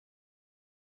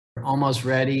Almost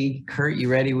ready. Kurt, you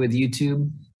ready with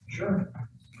YouTube? Sure.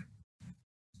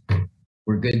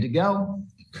 We're good to go.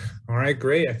 All right,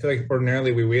 great. I feel like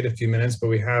ordinarily we wait a few minutes, but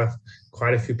we have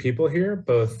quite a few people here,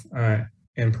 both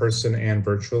in person and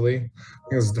virtually. I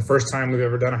think this is the first time we've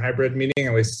ever done a hybrid meeting,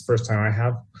 at least it's the first time I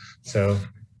have. So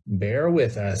bear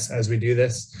with us as we do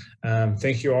this.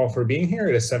 Thank you all for being here.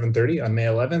 It is 7:30 on May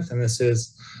 11th, and this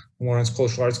is Lawrence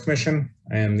Cultural Arts Commission.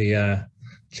 I am the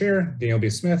chair, Daniel B.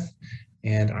 Smith,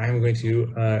 and I'm going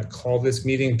to call this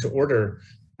meeting to order.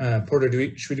 Porter,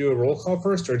 should we do a roll call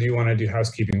first, or do you want to do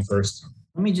housekeeping first?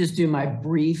 Let me just do my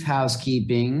brief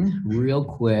housekeeping real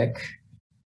quick.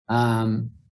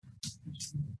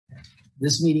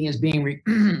 This meeting is being,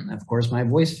 of course, my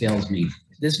voice fails me.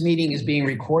 This meeting is being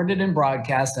recorded and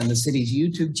broadcast on the city's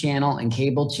YouTube channel and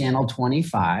cable channel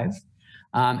 25.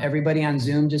 Everybody on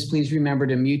Zoom, just please remember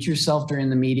to mute yourself during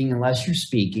the meeting unless you're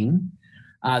speaking.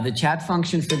 The chat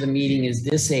function for the meeting is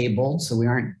disabled, so we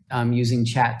aren't using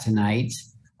chat tonight.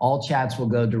 All chats will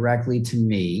go directly to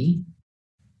me.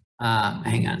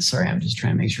 Hang on, sorry, I'm just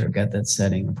trying to make sure I've got that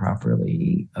setting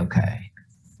properly. Okay.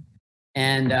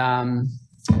 And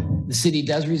the city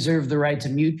does reserve the right to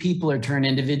mute people or turn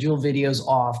individual videos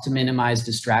off to minimize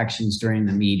distractions during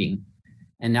the meeting.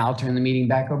 And now I'll turn the meeting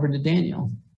back over to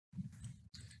Daniel.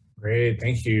 Great,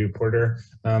 thank you, Porter.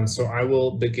 So I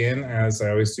will begin, as I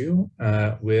always do,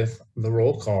 with the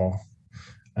roll call.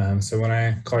 So when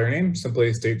I call your name,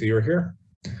 simply state that you're here.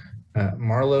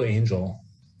 Marlo Angel.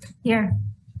 Here.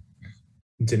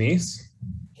 Denise.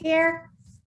 Here.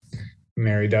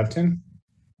 Mary Doveton.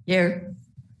 Here.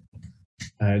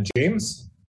 James.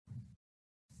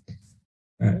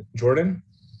 Jordan.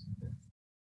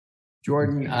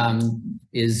 Jordan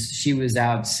she was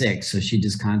out sick, so she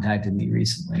just contacted me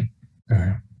recently.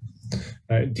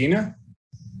 Dina.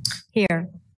 Here.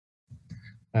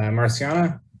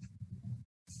 Marciana.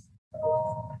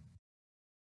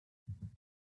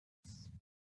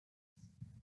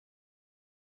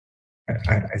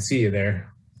 I see you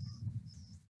there.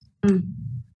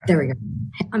 There we go.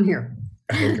 I'm here.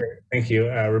 Okay, great. Thank you.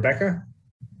 Rebecca?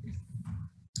 I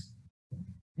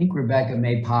think Rebecca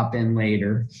may pop in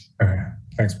later. Okay.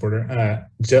 Thanks, Porter.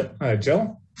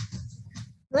 Jill?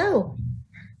 Hello.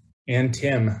 And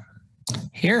Tim?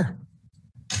 Here.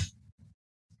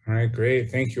 All right,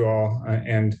 great. Thank you all,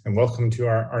 and welcome to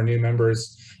our new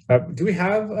members. Do we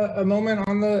have a moment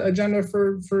on the agenda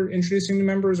for introducing new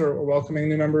members or welcoming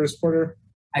new members, Porter?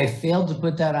 I failed to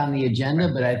put that on the agenda,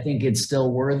 but I think it's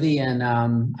still worthy, and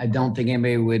I don't think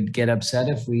anybody would get upset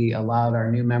if we allowed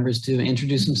our new members to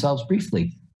introduce themselves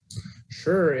briefly.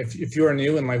 Sure. If you are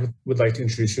new and would like to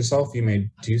introduce yourself, you may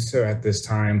do so at this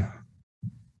time.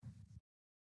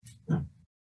 Am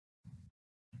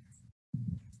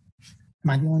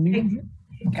I the only new?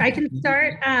 I can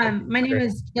start. My name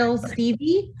is Jill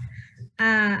Stevie.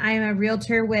 I am a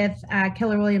realtor with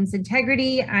Keller Williams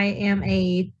Integrity. I am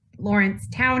a Lawrence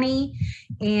Townie,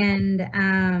 and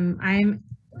I'm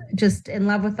just in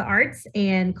love with the arts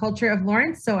and culture of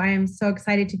Lawrence. So I am so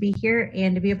excited to be here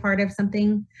and to be a part of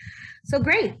something so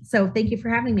great. So thank you for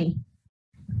having me.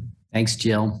 Thanks,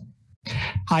 Jill.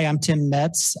 Hi, I'm Tim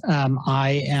Metz.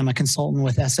 I am a consultant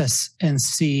with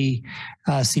SS&C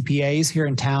CPAs here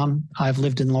in town. I've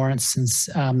lived in Lawrence since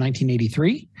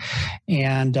 1983,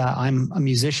 and I'm a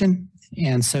musician.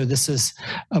 And so this is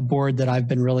a board that I've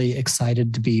been really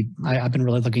excited to be. I've been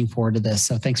really looking forward to this.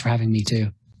 So thanks for having me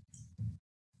too.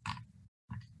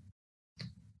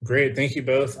 Great, thank you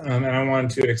both. And I wanted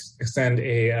to extend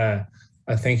a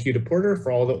thank you to Porter for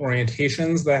all the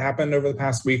orientations that happened over the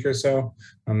past week or so.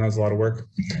 That was a lot of work.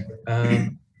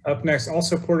 Up next,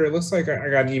 also Porter, it looks like I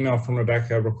got an email from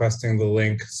Rebecca requesting the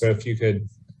link. So if you could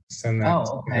send that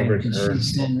over to her. Did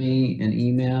she send me an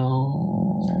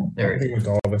email? There it is. With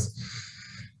all of us.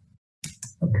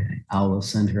 Okay, I will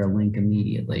send her a link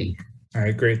immediately. All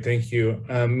right, great, thank you.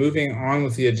 Moving on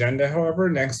with the agenda, however,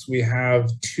 next we have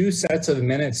 2 sets of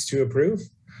minutes to approve.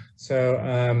 So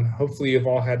hopefully you've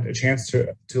all had a chance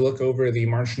to look over the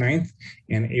March 9th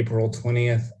and April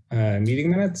 20th meeting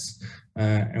minutes.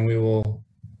 And we'll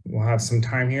have some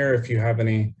time here. If you have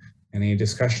any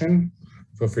discussion,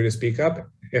 feel free to speak up.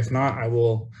 If not, I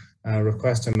will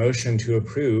request a motion to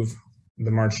approve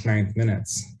the March 9th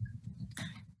minutes.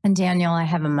 And Daniel, I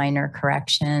have a minor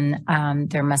correction.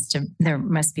 There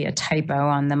must be a typo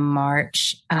on the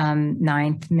March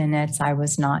 9th minutes. I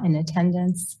was not in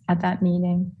attendance at that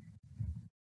meeting.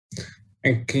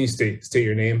 And can you state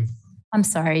your name? I'm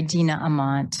sorry, Dina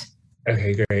Amont.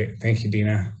 Okay, great. Thank you,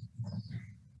 Dina.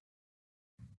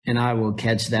 And I will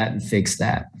catch that and fix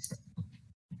that.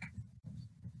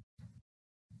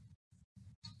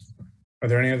 Are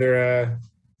there any other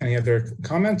Any other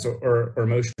comments or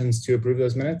motions to approve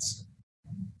those minutes?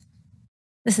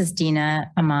 This is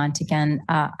Dina Amont again.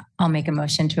 I'll make a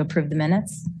motion to approve the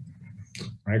minutes.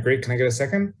 All right, great. Can I get a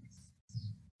second?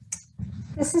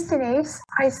 This is Denise.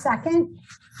 I second.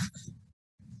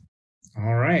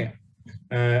 All right.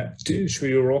 Should we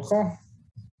do a roll call?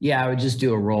 Yeah, I would just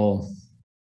do a roll.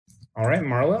 All right,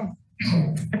 Marlo,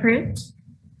 Approved.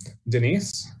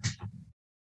 Denise,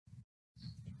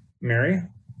 Mary,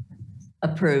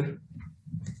 Approve.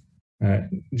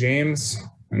 James,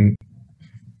 and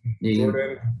You-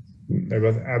 Jordan. They're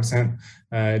both absent.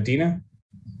 Dina,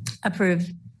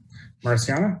 Approve.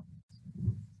 Marciana.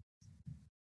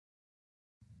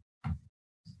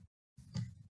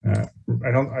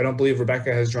 I don't believe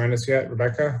Rebecca has joined us yet.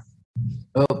 Rebecca.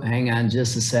 Oh, hang on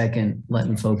just a second,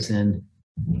 letting folks in.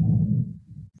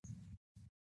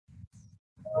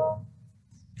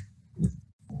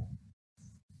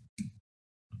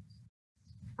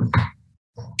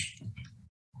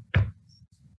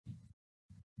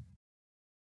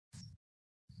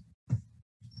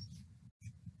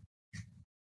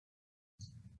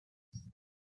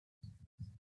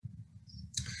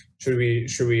 Should we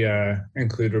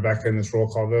include Rebecca in this roll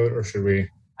call vote, or should we?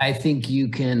 I think you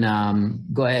can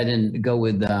go ahead and go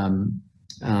with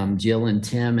Jill and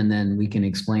Tim, and then we can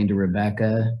explain to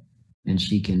Rebecca, and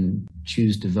she can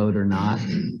choose to vote or not.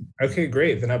 Okay,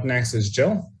 great. Then up next is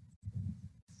Jill.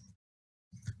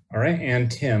 All right, and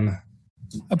Tim.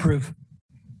 Approve.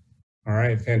 All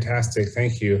right, fantastic.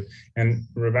 Thank you. And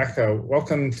Rebecca,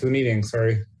 welcome to the meeting.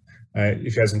 Sorry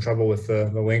if you had some trouble with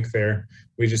the link there.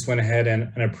 We just went ahead and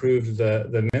approved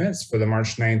the minutes for the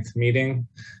March 9th meeting.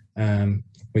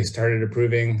 We started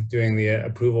doing the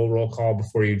approval roll call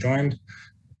before you joined,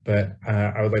 but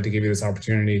I would like to give you this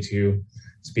opportunity to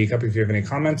speak up if you have any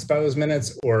comments about those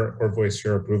minutes or voice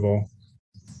your approval.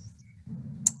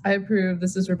 I approve.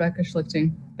 This is Rebecca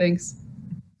Schlichting. Thanks.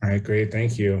 All right, great.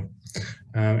 Thank you.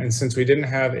 And since we didn't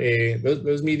have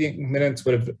those meeting minutes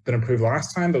would have been approved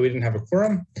last time, but we didn't have a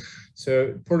quorum.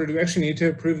 So Porter, do we actually need to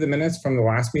approve the minutes from the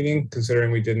last meeting, considering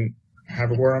we didn't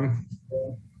have a quorum?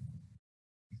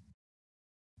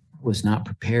 Was not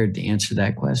prepared to answer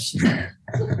that question.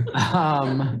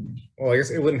 Well, I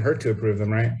guess it wouldn't hurt to approve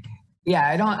them, right?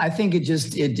 Yeah, I think it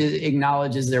just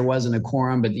acknowledges there wasn't a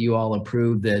quorum, but you all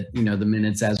approved that, the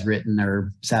minutes as written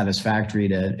are satisfactory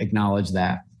to acknowledge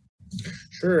that.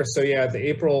 Sure. So yeah, at the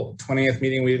April 20th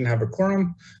meeting, we didn't have a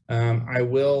quorum. I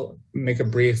will make a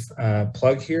brief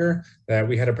plug here that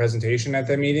we had a presentation at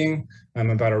that meeting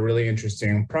about a really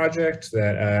interesting project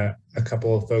that a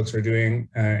couple of folks are doing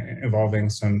involving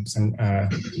some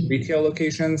retail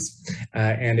locations.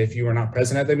 And if you were not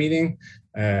present at the meeting,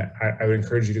 I would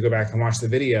encourage you to go back and watch the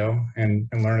video and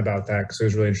learn about that, because it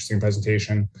was a really interesting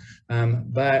presentation.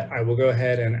 But I will go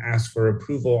ahead and ask for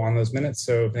approval on those minutes.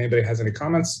 So if anybody has any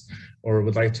comments or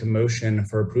would like to motion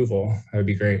for approval, that would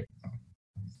be great.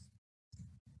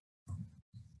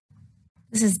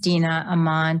 This is Dina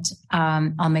Amont.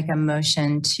 I'll make a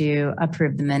motion to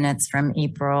approve the minutes from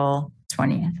April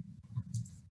 20th.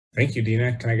 Thank you,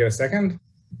 Dina. Can I get a second?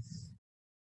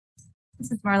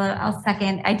 This is Marlo. I'll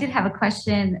second. I did have a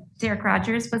question. Derek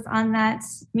Rogers was on that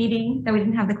meeting that we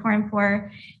didn't have the quorum for,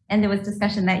 and there was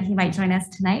discussion that he might join us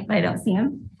tonight, but I don't see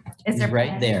him. Is He's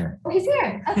right there. Oh, he's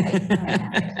here. Okay.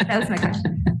 That was my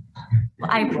question. Well,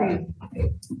 I approve.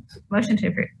 Motion to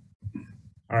approve.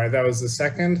 All right, that was the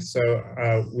second.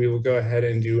 So we will go ahead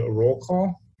and do a roll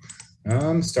call.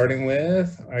 Starting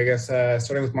with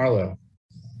Marlo.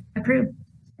 Approve.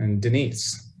 And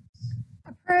Denise.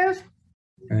 Approve.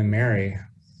 And then Mary.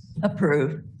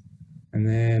 Approve. And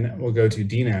then we'll go to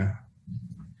Dina.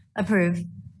 Approve.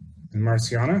 And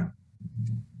Marciana.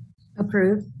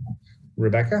 Approve.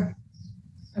 Rebecca.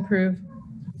 Approve.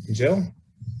 Jill.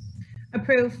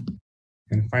 Approve.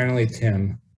 And finally,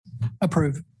 Tim.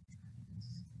 Approve.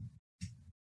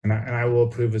 And I will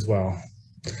approve as well.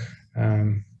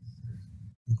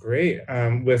 Great.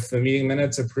 With the meeting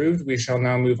minutes approved, we shall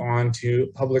now move on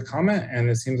to public comment. And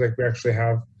it seems like we actually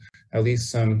have at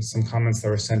least some comments that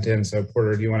were sent in. So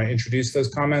Porter, do you want to introduce those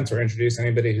comments or introduce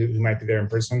anybody who might be there in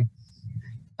person?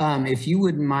 If you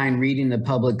wouldn't mind reading the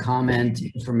public comment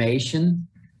information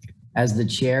as the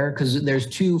chair, because there's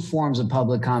two forms of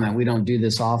public comment. We don't do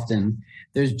this often.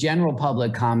 There's general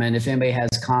public comment. If anybody has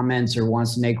comments or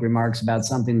wants to make remarks about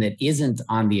something that isn't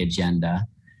on the agenda.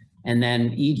 And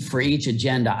then for each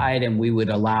agenda item, we would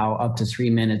allow up to 3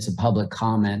 minutes of public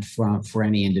comment for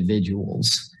any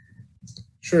individuals.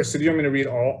 Sure. So do you want me to read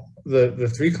all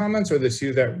the three comments or the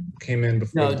two that came in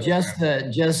before? No, just the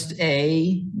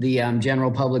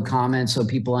general public comment so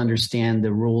people understand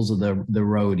the rules of the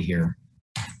road here.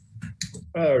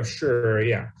 Oh, sure.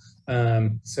 Yeah.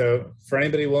 So for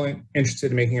anybody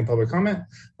interested in making a public comment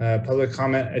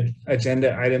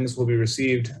agenda items will be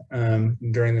received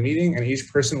during the meeting, and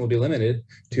each person will be limited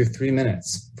to 3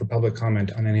 minutes for public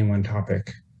comment on any one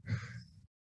topic.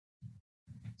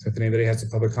 So if anybody has a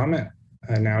public comment,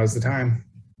 now is the time.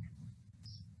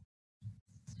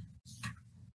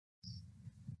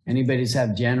 Anybody just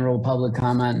have general public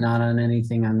comment, not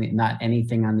anything on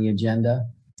the agenda?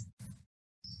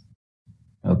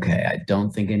 Okay, I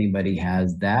don't think anybody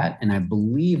has that. And I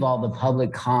believe all the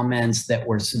public comments that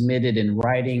were submitted in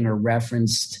writing or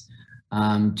referenced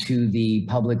to the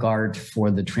public art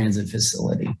for the transit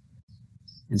facility.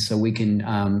 And so we can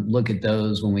look at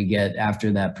those when we get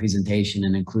after that presentation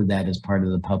and include that as part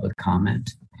of the public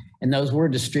comment. And those were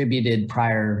distributed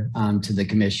prior to the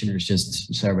commissioners,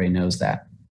 just so everybody knows that.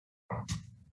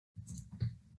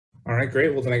 All right,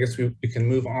 great. Well, then I guess we can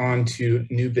move on to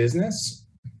new business.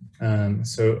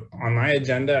 So on my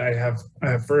agenda, I have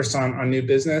first on new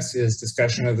business is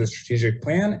discussion of the strategic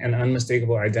plan and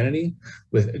unmistakable identity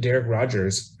with Derek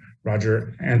Rogers,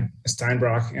 Roger and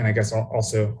Steinbrock, and I guess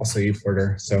also you,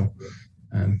 Porter. So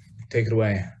take it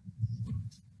away.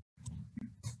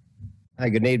 Hi,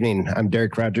 good evening. I'm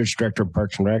Derek Rogers, Director of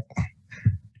Parks and Rec.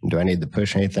 Do I need to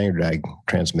push anything or do I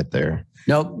transmit there?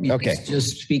 Nope. Okay.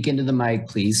 Just speak into the mic,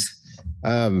 please.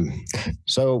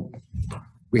 So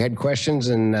we had questions,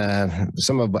 and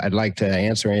I'd like to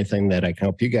answer anything that I can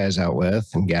help you guys out with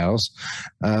and gals.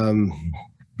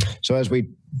 So as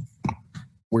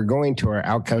we're going to our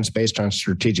outcomes based on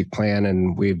strategic plan,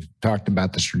 and we've talked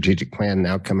about the strategic plan and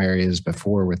outcome areas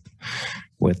before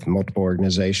with multiple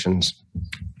organizations.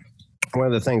 One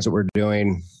of the things that we're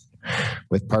doing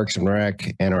with Parks and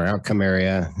Rec and our outcome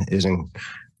area is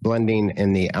blending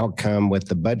in the outcome with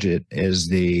the budget is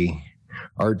the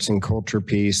arts and culture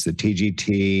piece, the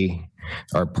TGT,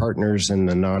 our partners in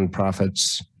the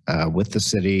nonprofits with the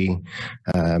city,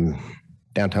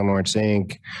 Downtown Lawrence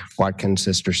Inc., Watkins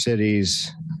Sister Cities,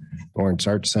 Lawrence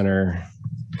Arts Center.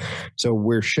 So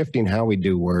we're shifting how we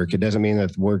do work. It doesn't mean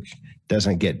that the work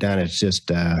doesn't get done. It's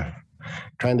just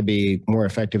trying to be more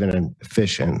effective and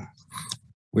efficient.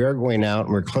 We are going out,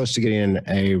 and we're close to getting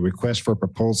a request for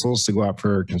proposals to go out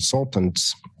for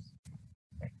consultants.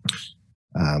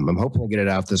 I'm hoping to get it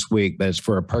out this week, but it's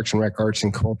for a Parks and Rec Arts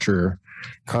and Culture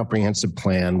comprehensive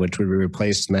plan, which would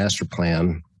replace the master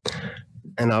plan.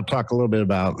 And I'll talk a little bit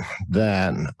about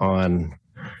that on,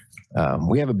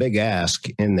 we have a big ask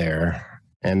in there,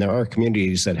 and there are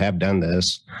communities that have done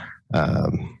this.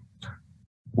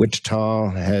 Wichita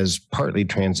has partly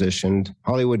transitioned.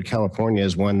 Hollywood, California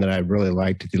is one that I'd really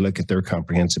like if you look at their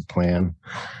comprehensive plan.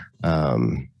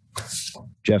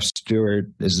 Jeff Stewart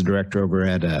is the director over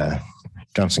at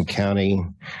Johnson County.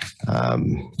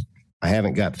 I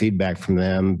haven't got feedback from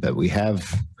them, but we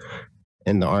have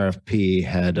in the RFP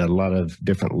had a lot of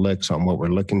different looks on what we're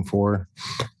looking for.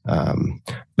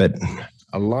 But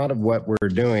a lot of what we're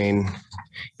doing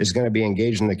is going to be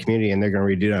engaging the community, and they're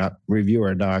going to review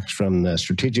our docs from the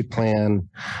strategic plan,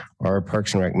 our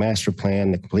Parks and Rec master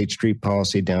plan, the complete street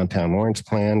policy, downtown Lawrence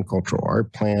plan, cultural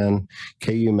art plan,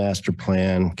 KU master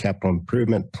plan, capital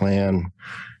improvement plan,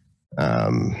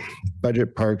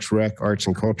 budget, Parks, Rec, Arts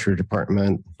and Culture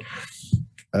Department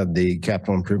of the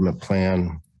capital improvement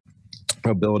plan,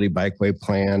 mobility bikeway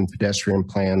plan, pedestrian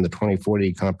plan, the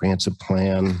 2040 comprehensive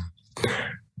plan.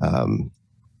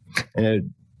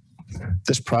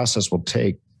 This process will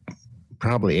take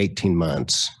probably 18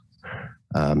 months.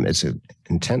 It's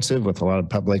intensive with a lot of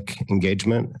public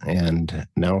engagement and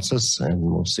analysis, and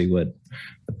we'll see what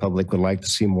the public would like to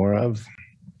see more of.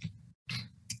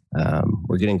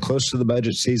 We're getting close to the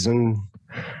budget season.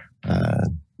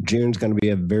 June's going to be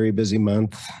a very busy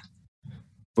month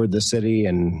for the city,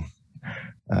 and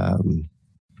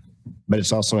but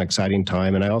it's also an exciting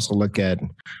time. And I also look at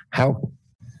how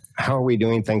are we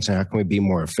doing things and how can we be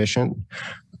more efficient?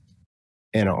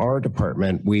 In our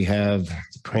department, we have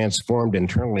transformed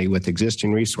internally with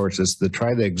existing resources to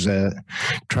try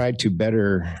to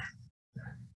better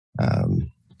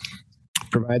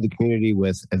provide the community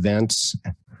with events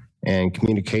and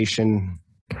communication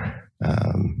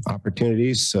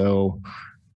opportunities. So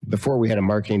before we had a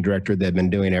marketing director that had been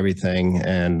doing everything,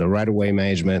 and the right-of-way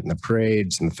management and the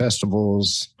parades and the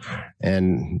festivals,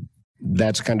 and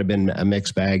that's kind of been a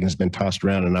mixed bag and has been tossed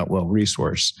around and not well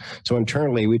resourced. So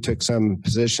internally, we took some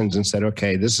positions and said,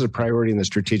 okay, this is a priority in the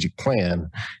strategic plan,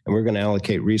 and we're going to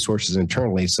allocate resources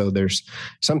internally. So there's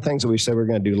some things that we said we're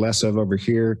going to do less of over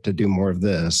here to do more of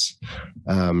this.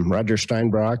 Roger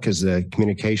Steinbrock is the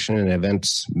communication and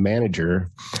events manager.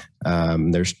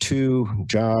 There's two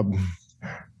job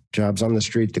jobs on the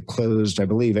street that closed, I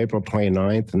believe, April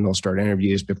 29th, and they'll start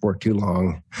interviews before too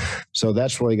long. So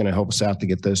that's really going to help us out to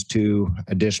get those 2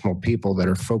 additional people that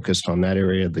are focused on that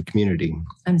area of the community.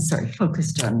 I'm sorry,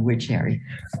 focused on which area?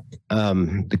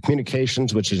 The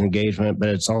communications, which is engagement, but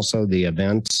it's also the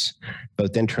events,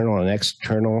 both internal and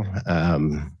external.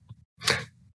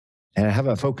 And I have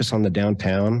a focus on the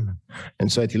downtown.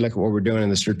 And so if you look at what we're doing in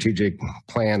the strategic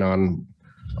plan on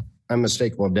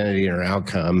unmistakable identity and our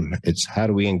outcome, it's how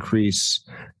do we increase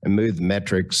and move the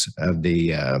metrics of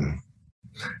the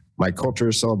my culture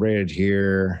is celebrated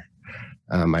here.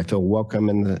 I feel welcome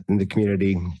in the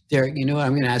community. Derek, you know what?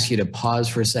 I'm going to ask you to pause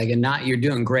for a second. You're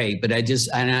doing great, but I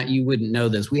know you wouldn't know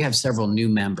this. We have several new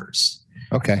members.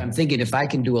 Okay. I'm thinking if I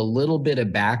can do a little bit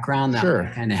of background, that Sure.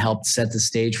 will kind of help set the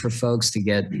stage for folks to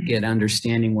get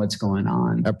understanding what's going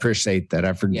on. I appreciate that.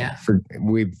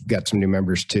 We've got some new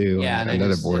members too. Yeah, and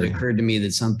another board. it occurred to me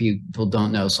that some people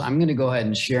don't know. So I'm going to go ahead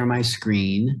and share my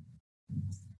screen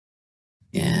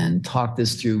and talk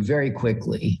this through very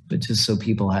quickly, but just so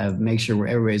people make sure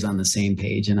everybody's on the same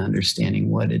page and understanding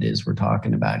what it is we're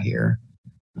talking about here.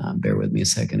 Bear with me a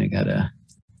second. I got to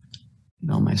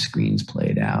get all my screens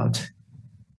played out.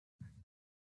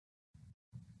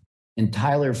 And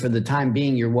Tyler, for the time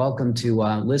being, you're welcome to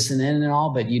listen in and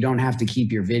all, but you don't have to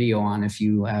keep your video on if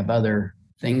you have other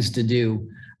things to do.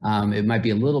 It might be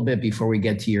a little bit before we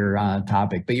get to your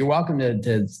topic, but you're welcome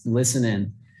to listen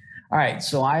in. All right,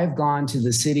 so I have gone to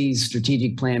the city's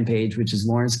strategic plan page, which is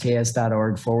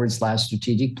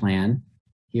lawrenceks.org/strategic plan.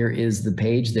 Here is the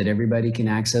page that everybody can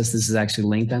access. This is actually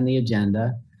linked on the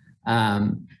agenda.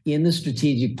 In the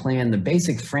strategic plan, the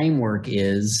basic framework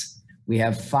is we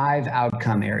have 5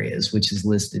 outcome areas, which is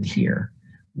listed here.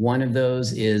 One of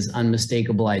those is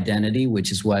unmistakable identity,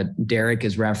 which is what Derek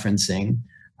is referencing.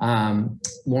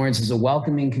 Lawrence is a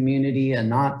welcoming community,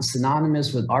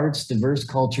 synonymous with arts, diverse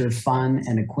culture, fun,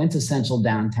 and a quintessential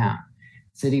downtown.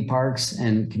 City parks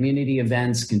and community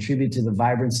events contribute to the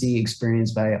vibrancy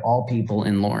experienced by all people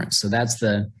in Lawrence. So that's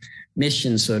the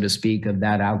mission, so to speak, of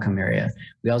that outcome area.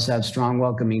 We also have strong,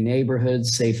 welcoming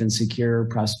neighborhoods, safe and secure,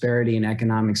 prosperity and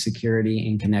economic security,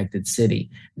 and connected city.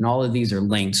 And all of these are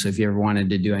linked. So if you ever wanted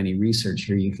to do any research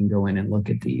here, you can go in and look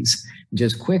at these.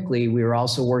 Just quickly, we were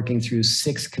also working through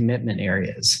 6 commitment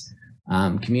areas: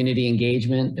 community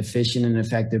engagement, efficient and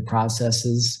effective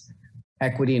processes,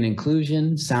 equity and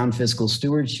inclusion, sound fiscal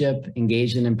stewardship,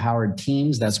 engaged and empowered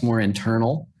teams, that's more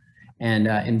internal, and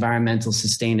environmental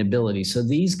sustainability. So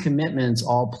these commitments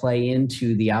all play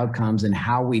into the outcomes and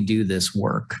how we do this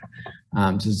work.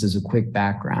 Just as a quick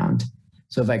background.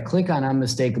 So if I click on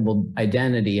unmistakable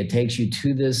identity, it takes you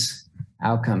to this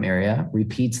outcome area,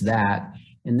 repeats that.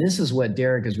 And this is what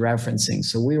Derek is referencing.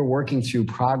 So we are working through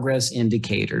progress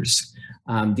indicators.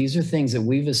 These are things that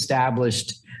we've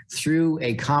established through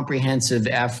a comprehensive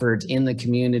effort in the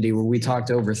community where we talked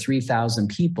to over 3,000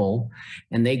 people,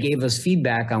 and they gave us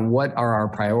feedback on what are our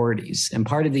priorities. And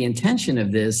part of the intention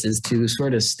of this is to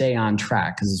sort of stay on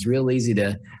track, because it's real easy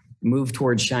to move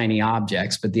towards shiny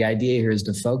objects. But the idea here is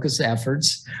to focus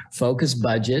efforts, focus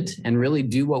budget, and really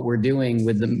do what we're doing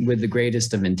with the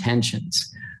greatest of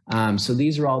intentions. So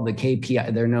these are all the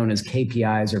KPI, they're known as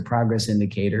KPIs or progress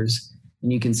indicators.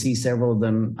 And you can see several of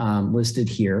them listed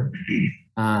here.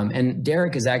 And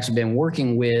Derek has actually been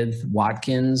working with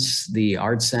Watkins, the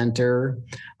Arts Center,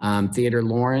 Theater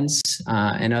Lawrence,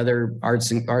 and other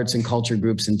arts and culture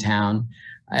groups in town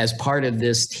as part of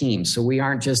this team. So we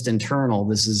aren't just internal,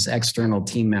 this is external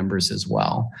team members as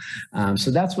well.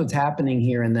 So that's what's happening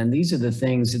here. And then these are the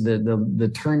things,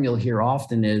 the term you'll hear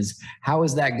often is, how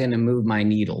is that going to move my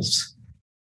needles?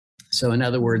 So in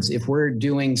other words, if we're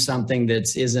doing something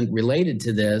that isn't related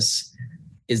to this,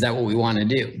 is that what we want to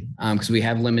do? Because we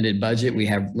have limited budget, we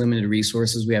have limited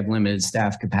resources, we have limited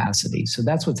staff capacity. So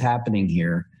that's what's happening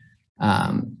here.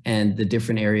 And the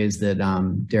different areas that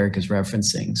Derek is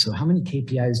referencing. So how many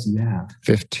KPIs do you have?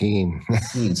 15.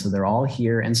 15. So they're all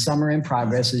here, and some are in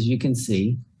progress, as you can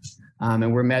see.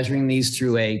 And we're measuring these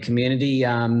through a community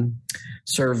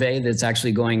survey that's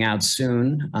actually going out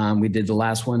soon. We did the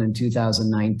last one in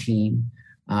 2019.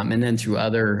 And then through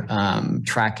other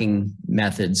tracking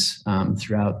methods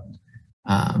throughout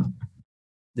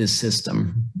this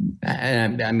system.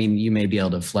 And I mean, you may be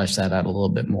able to flesh that out a little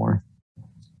bit more.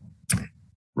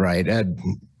 Right.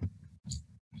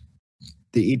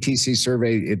 The ETC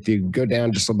survey, if you go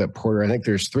down just a little bit, Porter, I think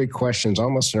there's 3 questions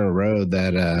almost in a row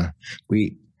that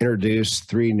we introduced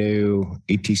 3 new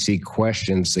ETC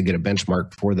questions to get a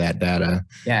benchmark for that data.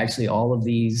 Yeah, actually all of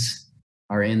these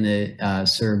are in the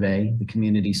survey, the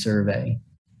community survey.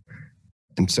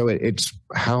 and so it's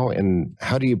how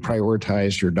do you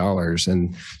prioritize your dollars?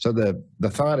 And so the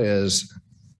thought is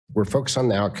we're focused on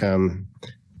the outcome,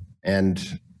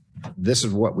 and this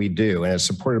is what we do, and it's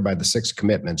supported by the 6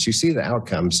 commitments. You see the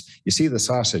outcomes, you see the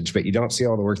sausage, but you don't see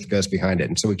all the work that goes behind it.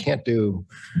 And so we can't do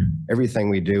everything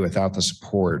we do without the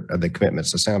support of the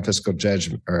commitments, the sound fiscal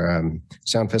judgment, or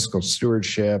sound fiscal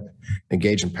stewardship,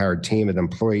 engage empowered team of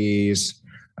employees.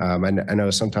 I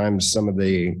know sometimes some of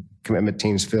the commitment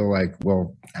teams feel like,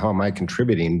 well, how am I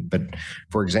contributing? But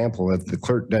for example, if the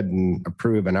clerk doesn't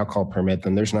approve an alcohol permit,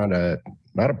 then there's not a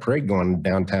parade going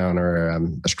downtown or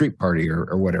a street party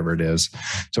or whatever it is.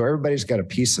 So everybody's got a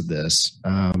piece of this.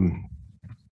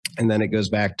 And then it goes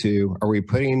back to, are we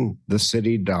putting the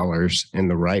city dollars in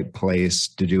the right place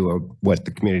to do what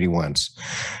the community wants?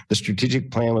 The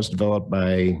strategic plan was developed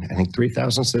by, I think,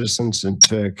 3,000 citizens and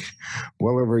took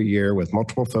well over a year with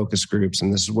multiple focus groups.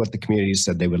 And this is what the community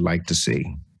said they would like to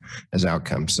see as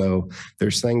outcomes. So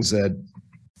there's things that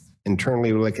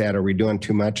internally we look at, are we doing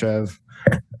too much of?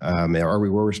 Are we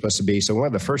where we're supposed to be? So one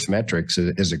of the first metrics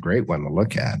is a great one to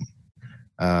look at.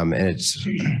 And it's,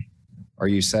 are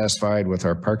you satisfied with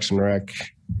our Parks and Rec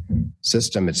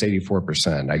system? It's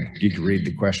 84%. You can read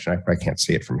the question. I can't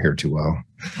see it from here too well.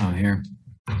 Oh, here.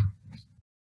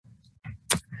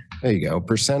 There you go.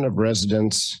 Percent of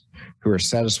residents who are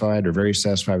satisfied or very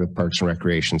satisfied with Parks and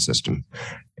Recreation system.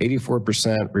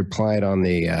 84% replied on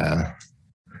the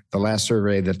last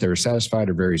survey that they were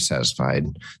satisfied or very satisfied.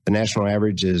 The national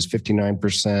average is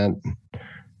 59%.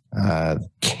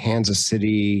 Kansas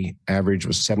City average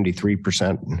was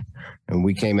 73%, and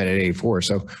we came in at 84.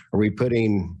 So are we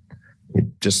putting,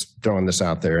 just throwing this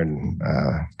out there, and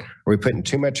are we putting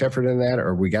too much effort in that,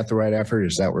 or we got the right effort?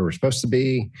 Is that where we're supposed to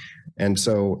be? And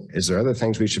so is there other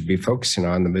things we should be focusing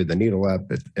on to move the needle up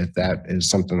if that is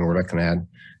something we're looking at?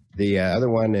 The other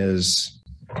one is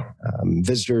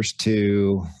visitors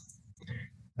to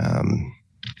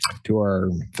our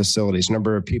facilities,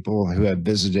 number of people who have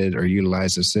visited or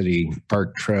utilized the city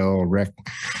park, trail, rec,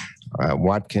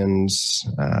 Watkins,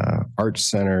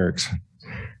 Arts Center,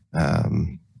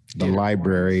 the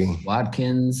library.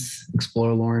 Watkins,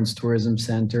 Explore Lawrence Tourism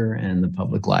Center, and the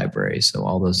public library. So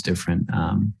all those different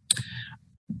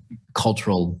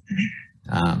cultural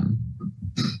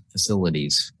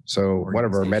facilities. So one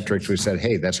of our metrics, we said,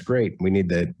 hey, that's great. We need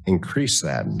to increase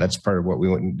that. That's part of what we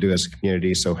want to do as a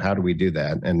community. So how do we do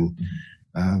that? And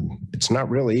it's not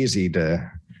really easy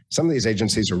some of these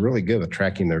agencies are really good with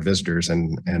tracking their visitors,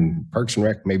 and Parks and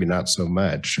Rec, maybe not so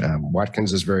much.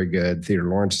 Watkins is very good. Theater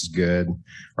Lawrence is good.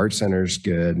 Art Center is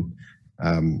good.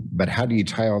 But how do you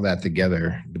tie all that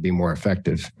together to be more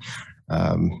effective?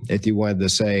 If you wanted to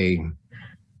say,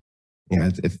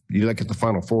 if you look at the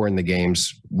Final Four in the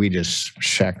games, we just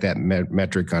shack that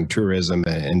metric on tourism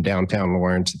in downtown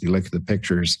Lawrence. If you look at the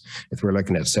pictures, if we're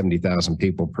looking at 70,000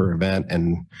 people per event,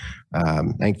 and I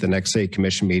think the next city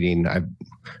commission meeting, I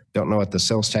don't know what the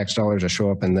sales tax dollars that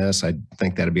show up in this. I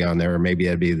think that'd be on there, or maybe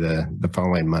it'd be the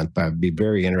following month. But I'd be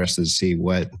very interested to see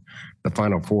what the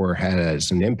Final Four had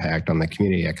as an impact on the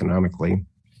community economically.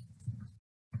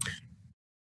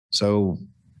 So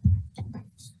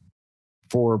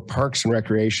for Parks and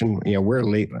Recreation, we're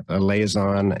a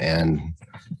liaison, and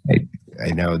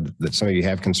I know that some of you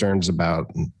have concerns about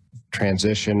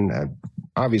transition.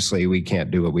 Obviously, we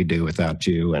can't do what we do without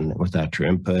you and without your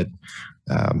input.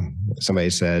 Somebody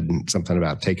said something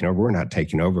about taking over. We're not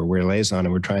taking over. We're a liaison,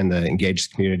 and we're trying to engage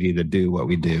the community to do what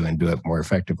we do and do it more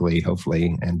effectively,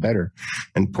 hopefully, and better.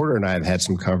 And Porter and I have had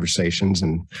some conversations,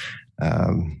 and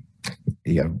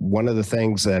one of the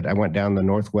things that I went down to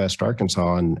Northwest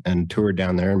Arkansas and toured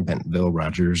down there in Bentonville,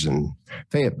 Rogers, and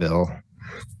Fayetteville.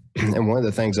 And one of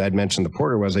the things I'd mentioned to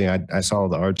Porter was I saw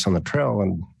the arts on the trail,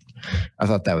 and I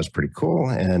thought that was pretty cool.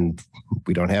 And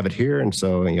we don't have it here. And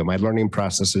so, my learning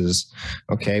process is,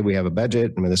 okay, we have a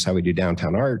budget, and this is how we do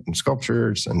downtown art and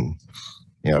sculptures. And,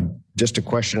 just a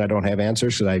question I don't have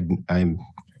answers, because I'm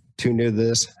too new to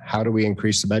this. How do we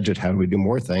increase the budget? How do we do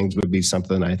more things would be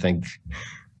something I think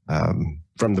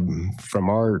from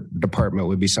our department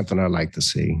would be something I'd like to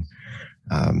see.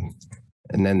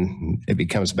 And then it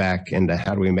becomes back into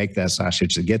how do we make that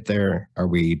sausage to get there? Are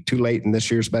we too late in this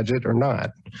year's budget or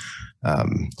not?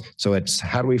 So it's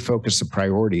how do we focus the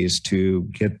priorities to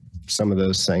get some of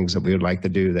those things that we would like to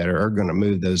do that are going to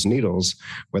move those needles,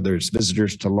 whether it's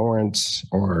visitors to Lawrence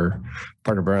or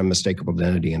part of our unmistakable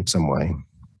identity in some way.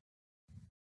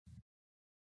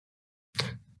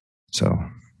 So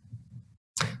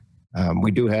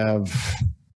we do have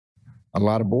a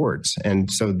lot of boards.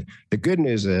 And so the good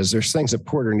news is there's things that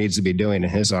Porter needs to be doing in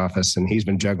his office, and he's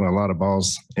been juggling a lot of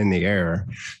balls in the air.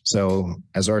 So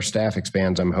as our staff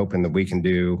expands, I'm hoping that we can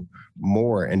do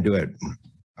more and do it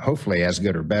hopefully as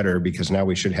good or better, because now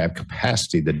we should have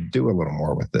capacity to do a little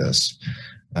more with this.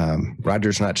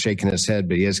 Roger's not shaking his head,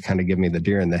 but he is kind of giving me the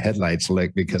deer in the headlights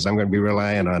lick, because I'm going to be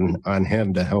relying on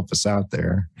him to help us out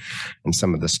there and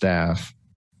some of the staff.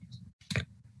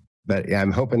 But yeah,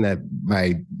 I'm hoping that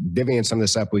by divvying some of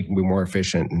this up, we can be more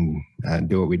efficient and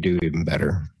do what we do even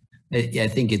better. I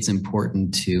think it's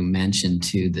important to mention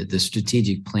too that the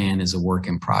strategic plan is a work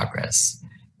in progress.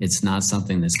 It's not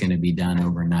something that's going to be done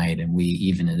overnight. And we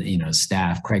even,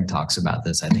 staff, Craig talks about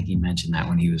this. I think he mentioned that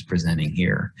when he was presenting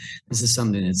here. This is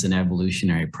something that's an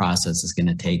evolutionary process. It's going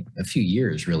to take a few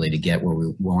years really to get where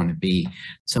we want to be.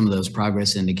 Some of those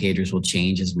progress indicators will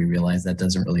change as we realize that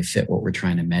doesn't really fit what we're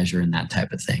trying to measure and that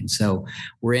type of thing. So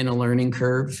we're in a learning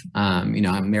curve.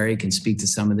 Mary can speak to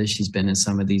some of this. She's been in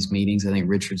some of these meetings. I think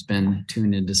Richard's been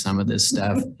tuned into some of this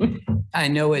stuff. I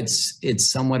know it's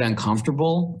somewhat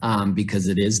uncomfortable because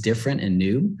it is different and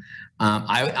new.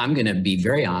 I'm going to be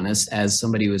very honest, as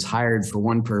somebody who was hired for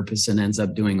one purpose and ends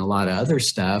up doing a lot of other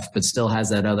stuff, but still has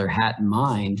that other hat in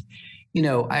mind.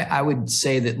 I would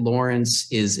say that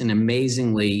Lawrence is an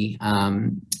amazingly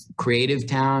creative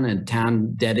town, a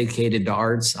town dedicated to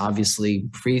arts. Obviously,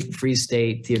 Free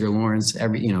State, Theater Lawrence,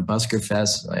 Busker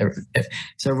Fest,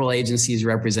 several agencies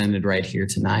represented right here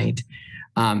tonight.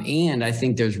 And I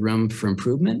think there's room for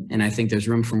improvement, and I think there's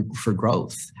room for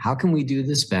growth. How can we do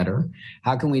this better?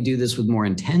 How can we do this with more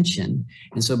intention?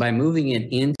 And so by moving it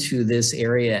into this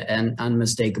area and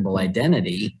unmistakable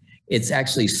identity, it's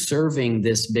actually serving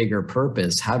this bigger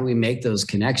purpose. How do we make those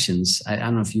connections? I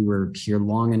don't know if you were here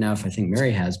long enough. I think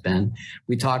Mary has been.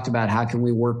 We talked about how can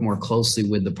we work more closely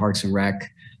with the Parks and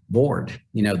Rec board.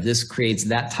 This creates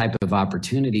that type of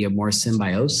opportunity of more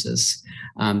symbiosis.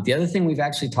 The other thing we've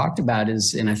actually talked about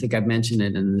is, and I think I've mentioned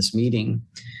it in this meeting,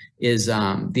 is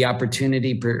the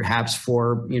opportunity perhaps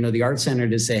for, the Art Center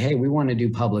to say, hey, we want to do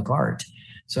public art.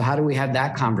 So how do we have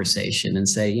that conversation and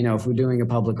say, if we're doing a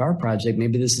public art project,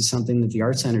 maybe this is something that the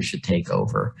Art Center should take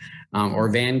over, or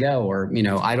Van Gogh, or,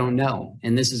 I don't know.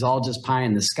 And this is all just pie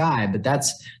in the sky, but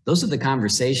those are the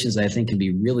conversations I think can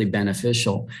be really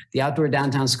beneficial. The Outdoor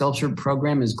Downtown Sculpture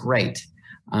program is great.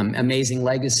 Amazing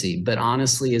legacy, but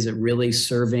honestly, is it really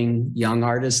serving young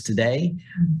artists today?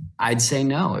 I'd say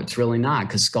no, it's really not,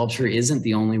 because sculpture isn't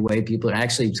the only way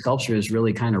sculpture is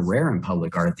really kind of rare in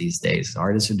public art these days.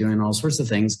 Artists are doing all sorts of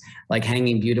things like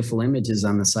hanging beautiful images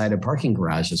on the side of parking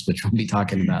garages, which we'll be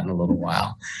talking about in a little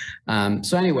while.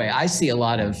 So anyway, I see a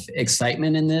lot of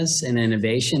excitement in this and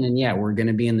innovation, and yeah, we're going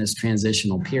to be in this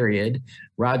transitional period.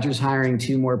 Roger's hiring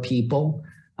 2 more people.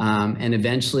 And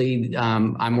eventually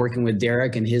I'm working with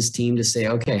Derek and his team to say,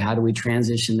 okay, how do we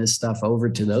transition this stuff over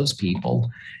to those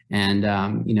people and,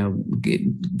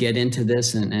 get into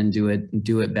this and do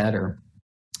it better.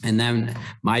 And then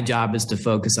my job is to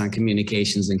focus on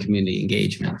communications and community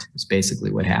engagement. It's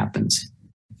basically what happens.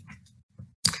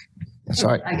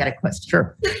 Sorry. I got a question.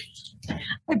 Sure.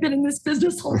 I've been in this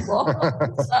business a long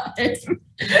time.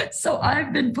 So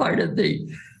I've been part of the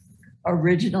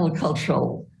original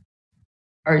cultural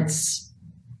arts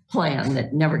plan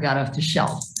that never got off the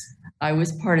shelf. I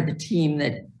was part of the team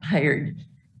that hired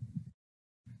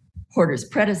Porter's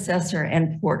predecessor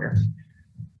and Porter.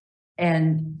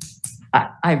 And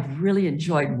I've really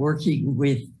enjoyed working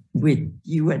with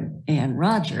you and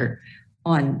Roger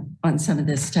on some of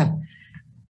this stuff.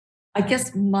 I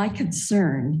guess my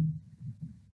concern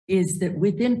is that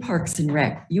within Parks and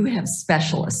Rec, you have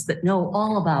specialists that know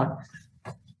all about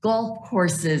golf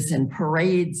courses and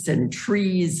parades and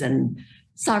trees and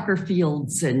soccer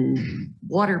fields and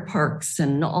water parks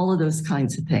and all of those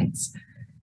kinds of things.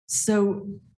 So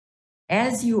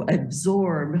as you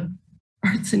absorb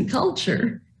arts and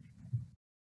culture,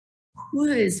 who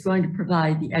is going to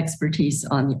provide the expertise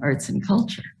on the arts and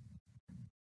culture?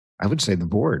 I would say the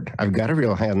board. I've got a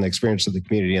real hand in the experience of the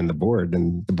community and the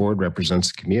board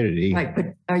represents the community. Right,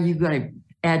 but are you going to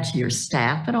add to your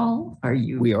staff at all?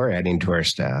 We are adding to our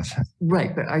staff.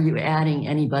 Right, but are you adding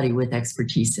anybody with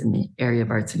expertise in the area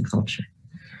of arts and culture?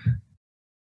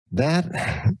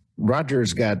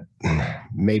 Roger's got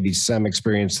maybe some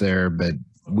experience there, but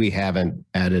we haven't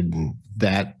added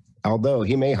that, although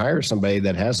he may hire somebody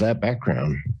that has that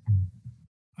background.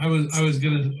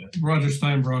 Roger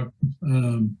Steinbrock,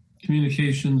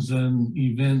 communications and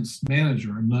events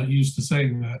manager. I'm not used to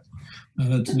saying that.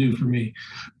 That's new for me.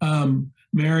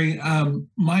 Mary,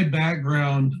 my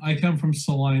background, I come from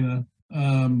Salina,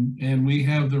 and we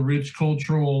have the Rich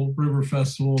Cultural River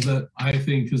Festival that I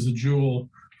think is a jewel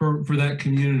for that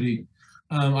community.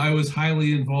 I was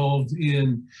highly involved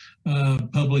in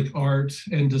public art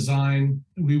and design.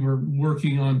 We were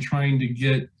working on trying to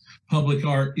get public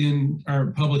art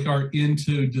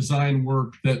into design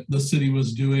work that the city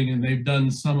was doing, and they've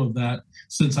done some of that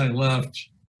since I left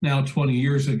now 20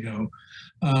 years ago.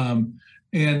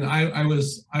 And I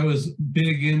was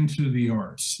big into the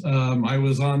arts. I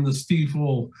was on the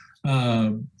Stiefel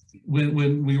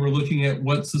when we were looking at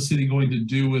what's the city going to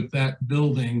do with that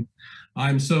building.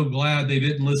 I'm so glad they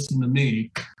didn't listen to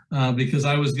me because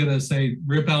I was going to say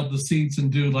rip out the seats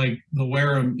and do like the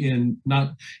Wareham in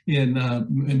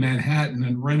Manhattan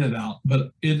and rent it out.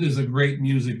 But it is a great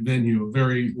music venue,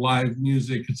 very live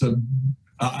music. It's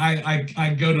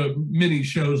I go to many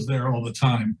shows there all the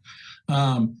time.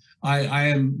 I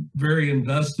am very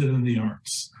invested in the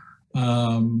arts.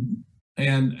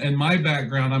 And my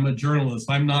background, I'm a journalist.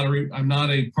 I'm not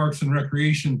a Parks and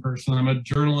Recreation person. I'm a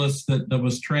journalist that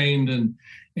was trained and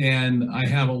I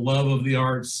have a love of the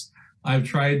arts. I've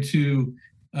tried to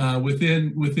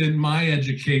within my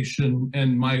education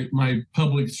and my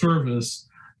public service,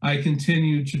 I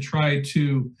continue to try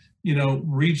to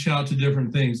reach out to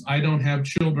different things. I don't have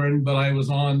children, but I was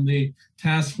on the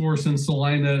task force in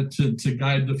Salina to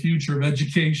guide the future of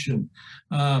education.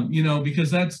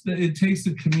 Because it takes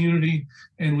the community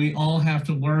and we all have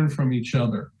to learn from each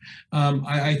other.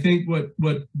 I think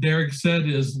what Derek said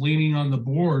is leaning on the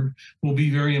board will be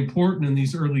very important in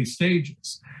these early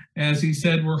stages. As he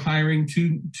said, we're hiring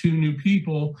two new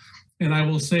people. And I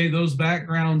will say those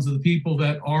backgrounds of the people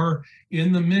that are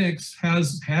in the mix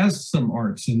has some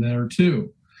arts in there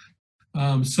too.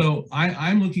 So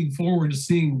I'm looking forward to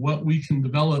seeing what we can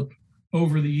develop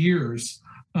over the years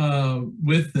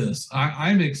with this.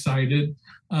 I'm excited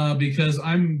because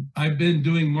I've been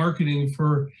doing marketing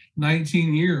for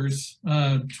 19 years,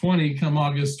 20 come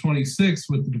August 26th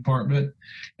with the department,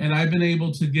 and I've been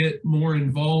able to get more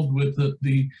involved with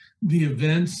the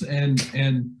events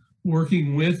and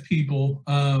working with people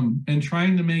and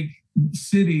trying to make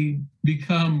city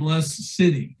become less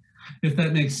city, if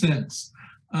that makes sense.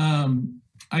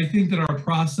 I think that our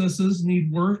processes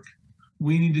need work.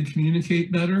 We need to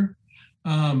communicate better.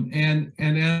 And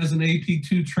as an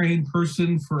AP2 trained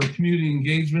person for community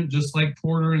engagement, just like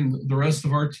Porter and the rest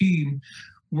of our team,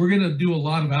 we're going to do a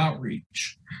lot of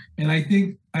outreach. And I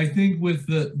think with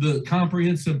the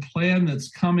comprehensive plan that's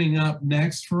coming up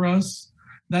next for us,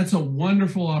 that's a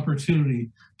wonderful opportunity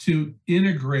to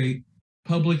integrate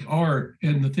public art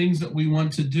and the things that we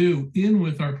want to do in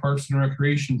with our Parks and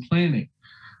Recreation planning.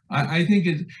 I think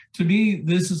to me,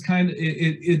 this is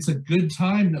it's a good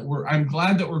time that I'm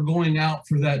glad that we're going out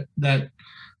for that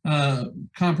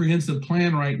comprehensive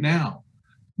plan right now,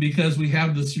 because we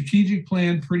have the strategic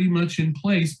plan pretty much in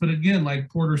place. But again, like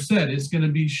Porter said, it's going to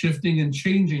be shifting and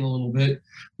changing a little bit,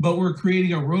 but we're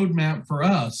creating a roadmap for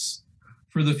us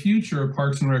for the future of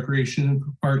Parks and Recreation,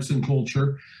 arts and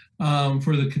culture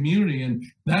for the community. And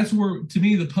that's where, to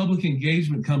me, the public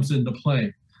engagement comes into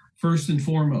play. First and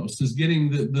foremost is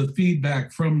getting the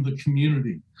feedback from the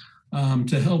community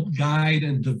to help guide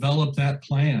and develop that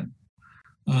plan.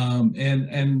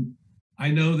 And I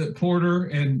know that Porter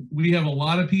and we have a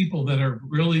lot of people that are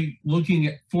really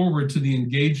looking forward to the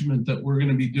engagement that we're going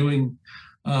to be doing.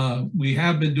 We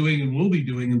have been doing and will be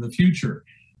doing in the future.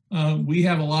 We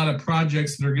have a lot of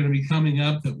projects that are going to be coming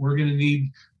up that we're going to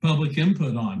need public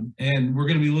input on, and we're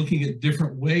going to be looking at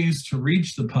different ways to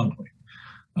reach the public.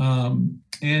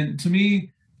 And to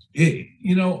me,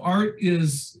 art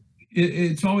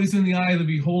it's always in the eye of the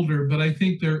beholder, but I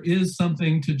think there is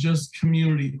something to just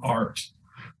community art.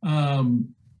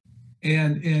 And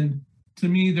to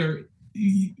me,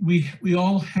 we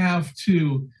all have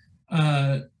to,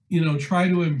 try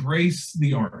to embrace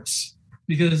the arts.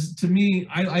 Because to me,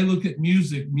 I look at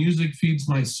music feeds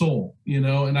my soul,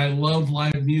 and I love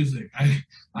live music.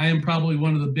 I am probably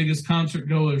one of the biggest concert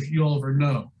goers you'll ever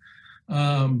know.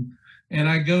 And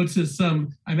I go to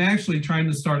I'm actually trying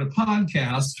to start a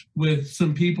podcast with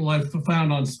some people I've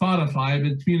found on Spotify. I've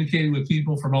been communicating with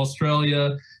people from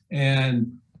Australia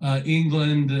and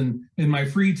England and in my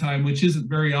free time, which isn't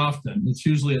very often. It's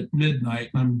usually at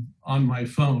midnight and I'm on my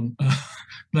phone.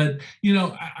 But,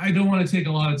 I don't want to take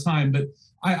a lot of time, but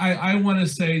I want to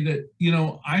say that,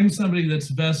 I'm somebody that's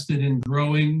vested in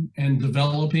growing and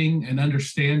developing and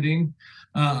understanding.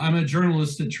 I'm a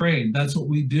journalist at trade. That's what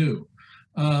we do.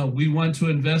 We want to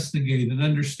investigate and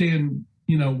understand,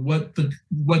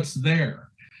 what's there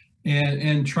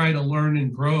and try to learn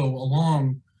and grow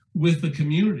along with the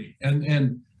community.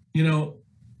 And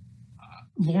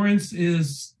Lawrence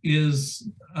is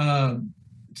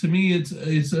to me,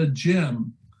 it's a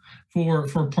gem for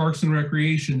Parks and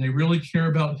Recreation. They really care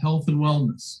about health and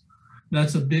wellness.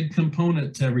 That's a big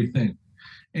component to everything.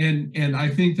 And I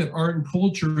think that art and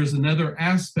culture is another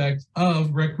aspect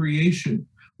of recreation.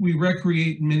 We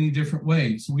recreate in many different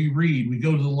ways. We read, we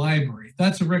go to the library.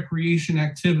 That's a recreation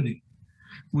activity.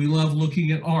 We love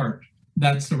looking at art.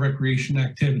 That's the recreation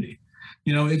activity.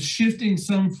 You know, it's shifting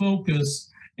some focus.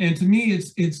 And to me,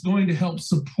 it's going to help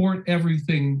support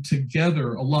everything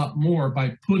together a lot more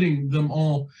by putting them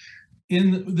all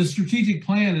in. The strategic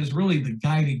plan is really the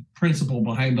guiding principle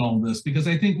behind all of this, because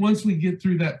I think once we get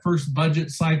through that first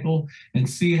budget cycle and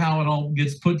see how it all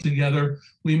gets put together,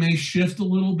 we may shift a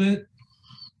little bit.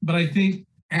 But I think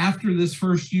after this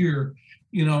first year,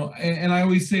 you know, and I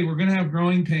always say we're going to have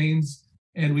growing pains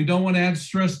and we don't want to add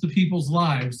stress to people's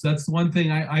lives. That's the one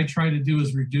thing I try to do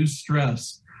is reduce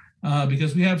stress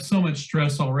because we have so much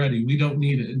stress already. We don't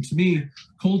need it. And to me,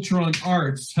 culture and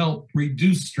arts help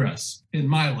reduce stress in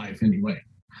my life anyway.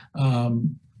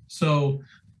 So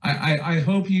I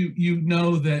hope you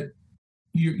know that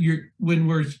you're when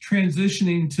we're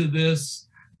transitioning to this,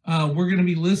 we're going to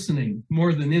be listening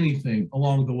more than anything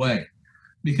along the way,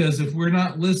 because if we're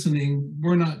not listening,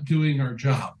 we're not doing our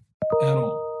job at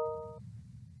all.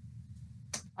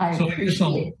 I guess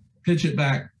I'll pitch it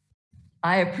back.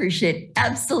 I appreciate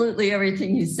absolutely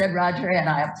everything you said, Roger, and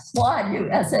I applaud you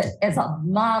as a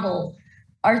model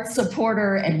art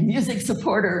supporter and music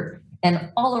supporter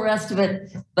and all the rest of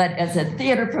it. But as a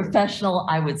theater professional,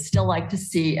 I would still like to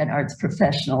see an arts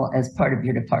professional as part of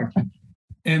your department.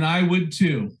 And I would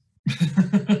too.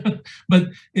 But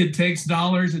it takes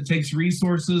dollars, it takes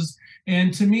resources.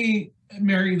 And to me,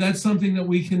 Mary, that's something that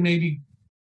we can maybe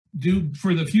do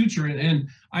for the future. And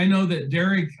I know that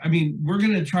Derek, I mean, we're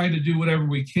going to try to do whatever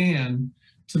we can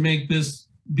to make this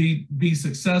be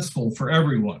successful for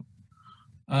everyone.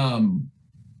 And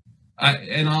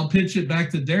I'll pitch it back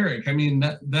to Derek. I mean,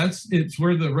 it's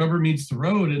where the rubber meets the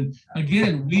road. And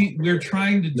again, we're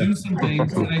trying to do some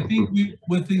things. And I think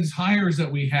with these hires that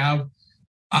we have,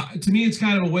 to me, it's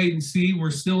kind of a wait and see.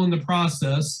 We're still in the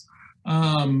process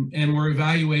and we're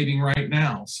evaluating right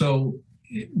now. So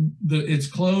it's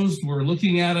closed. We're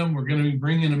looking at them. We're going to be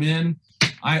bringing them in.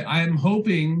 I'm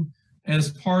hoping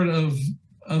as part of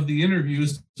the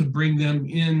interviews to bring them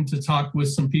in to talk with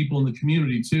some people in the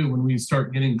community too, when we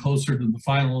start getting closer to the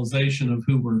finalization of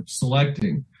who we're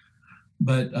selecting.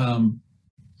 But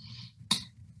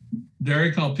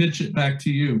Derek, I'll pitch it back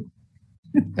to you.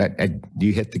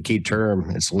 You hit the key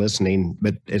term. It's listening,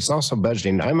 but it's also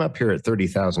budgeting. I'm up here at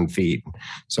 30,000 feet,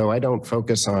 so I don't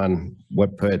focus on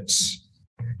what puts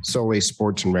solely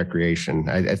sports and recreation.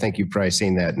 I think you've probably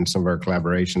seen that in some of our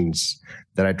collaborations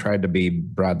that I tried to be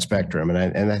broad spectrum.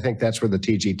 And I think that's where the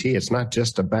TGT, it's not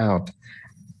just about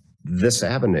this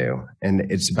avenue, and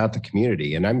it's about the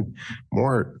community. And I'm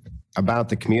more about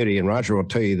the community. And Roger will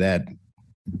tell you that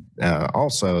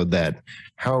also, that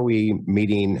how are we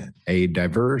meeting a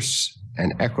diverse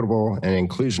and equitable and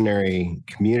inclusionary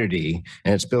community,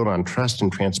 and it's built on trust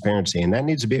and transparency, and that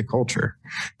needs to be a culture.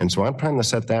 And so I'm trying to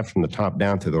set that from the top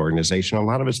down through the organization. A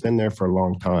lot of it's been there for a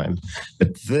long time,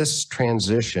 but this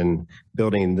transition,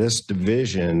 building this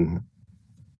division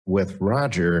with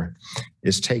Roger,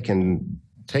 is taking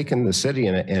the city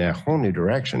in a whole new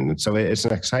direction. And so it's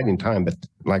an exciting time, but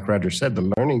like Roger said,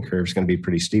 the learning curve is going to be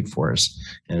pretty steep for us,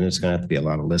 and it's going to have to be a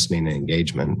lot of listening and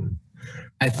engagement.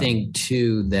 I think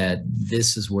too that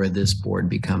this is where this board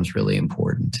becomes really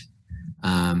important.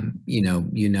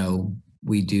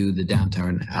 We do the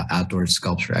downtown outdoor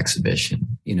sculpture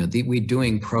exhibition. We're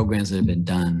doing programs that have been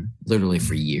done literally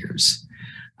for years.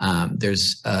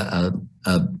 There's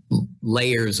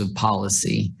layers of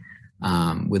policy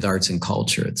with arts and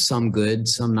culture. Some good,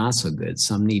 some not so good.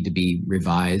 Some need to be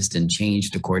revised and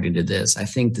changed according to this. I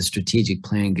think the strategic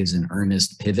plan gives an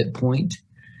earnest pivot point.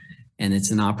 And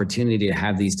it's an opportunity to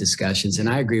have these discussions. And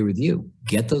I agree with you.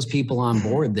 Get those people on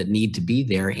board that need to be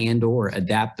there, and or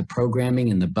adapt the programming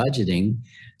and the budgeting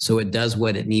so it does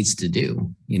what it needs to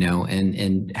do,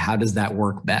 and how does that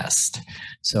work best?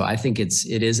 So I think it's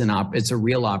a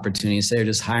real opportunity. Instead of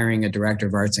just hiring a director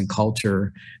of arts and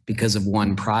culture because of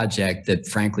one project that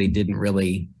frankly didn't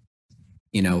really,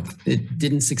 it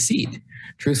didn't succeed,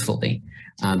 truthfully.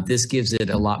 This gives it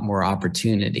a lot more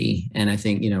opportunity. And I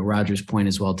think, Roger's point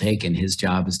is well taken. His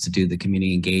job is to do the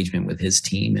community engagement with his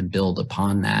team and build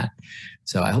upon that.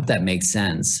 So I hope that makes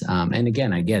sense. And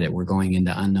again, I get it. We're going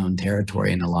into unknown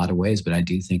territory in a lot of ways, but I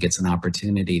do think it's an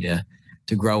opportunity to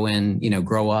grow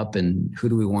up, and who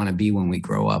do we want to be when we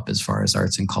grow up as far as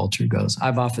arts and culture goes.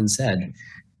 I've often said,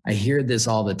 I hear this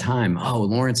all the time. Oh,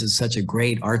 Lawrence is such a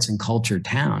great arts and culture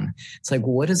town. It's like,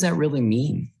 well, what does that really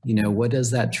mean? What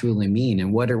does that truly mean?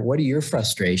 And what are your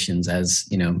frustrations as,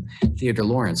 Theater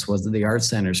Lawrence? Was it the Arts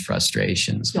Center's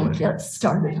frustrations? Don't get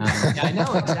started. I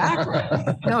know,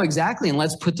 exactly. No, exactly. And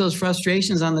let's put those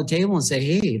frustrations on the table and say,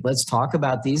 hey, let's talk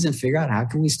about these and figure out how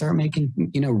can we start making,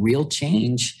 real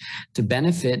change to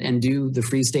benefit and do the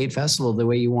Free State Festival the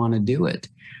way you want to do it.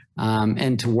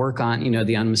 And to work on,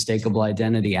 the unmistakable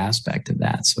identity aspect of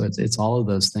that. So it's all of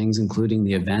those things, including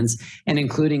the events and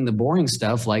including the boring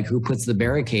stuff like who puts the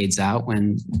barricades out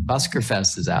when Busker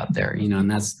Fest is out there,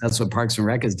 and that's what Parks and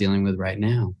Rec is dealing with right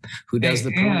now. Who does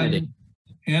the permitting?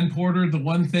 And Porter, the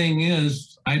one thing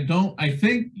is, I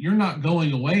think you're not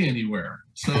going away anywhere.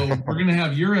 So we're going to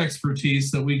have your expertise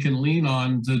that we can lean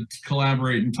on to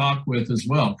collaborate and talk with as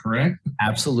well, correct?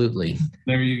 Absolutely.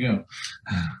 There you go.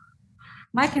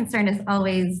 My concern is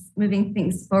always moving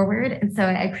things forward. And so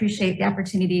I appreciate the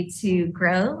opportunity to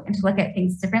grow and to look at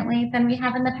things differently than we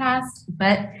have in the past.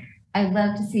 But I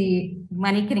love to see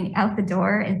money getting out the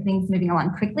door and things moving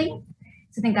along quickly.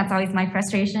 So I think that's always my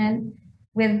frustration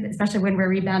with, especially when we're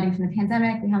rebounding from the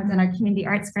pandemic. We haven't done our community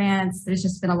arts grants. There's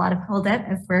just been a lot of holdup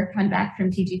as we're coming back from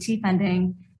TGT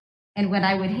funding. And what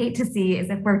I would hate to see is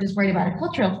if we're just worried about a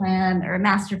cultural plan or a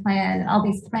master plan and all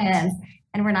these plans,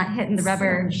 and we're not hitting the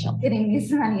rubber, getting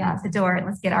this money out the door, and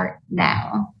let's get art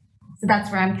now. So that's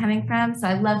where I'm coming from. So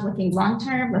I love looking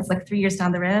long-term. Let's look 3 years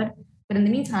down the road. But in the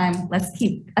meantime, let's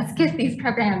get these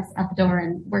programs out the door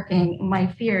and working. My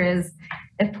fear is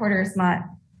if Porter's not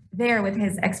there with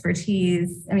his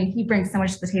expertise, he brings so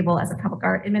much to the table as a public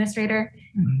art administrator.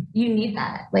 Mm-hmm. You need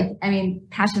that.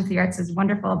 Passion for the arts is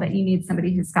wonderful, but you need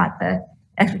somebody who's got the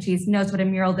expertise, knows what a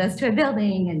mural does to a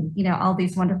building, and all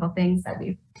these wonderful things that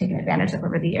we've taken advantage of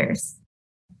over the years.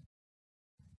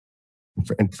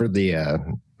 For the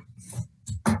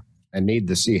I need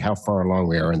to see how far along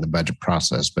we are in the budget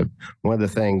process, but one of the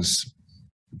things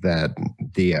that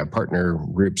the partner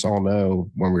groups all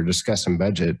know when we're discussing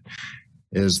budget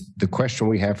is the question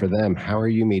we have for them: how are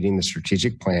you meeting the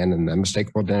strategic plan and the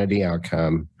unmistakable identity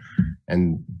outcome?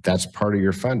 And that's part of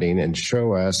your funding, and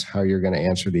show us how you're going to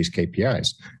answer these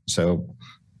KPIs. So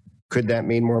could that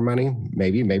mean more money?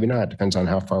 Maybe, maybe not. Depends on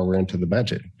how far we're into the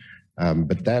budget.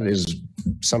 But that is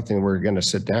something we're going to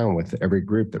sit down with every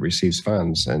group that receives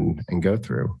funds and go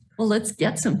through. Well, let's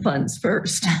get some funds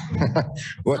first.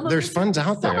 Well, there's funds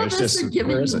out there. It's just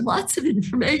giving you lots of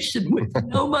information with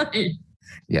no money.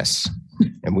 Yes.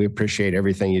 And we appreciate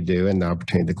everything you do and the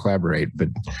opportunity to collaborate. But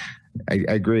I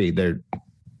agree that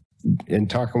in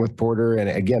talking with Porter, and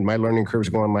again, my learning curve is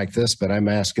going like this, but I'm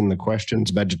asking the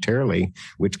questions budgetarily,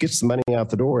 which gets the money out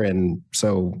the door. And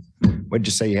so what'd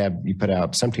you say you put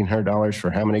out $1,700 for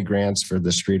how many grants for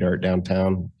the street art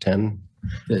downtown? 10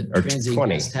 or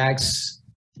 20 tax?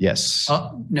 Yes.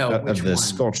 No, of the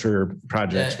sculpture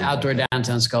project. The outdoor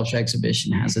downtown sculpture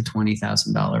exhibition has a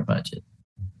 $20,000 budget.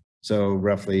 So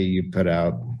roughly you put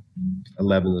out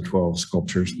 11 to 12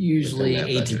 sculptures. Usually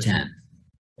 8 to 10.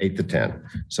 8 to 10.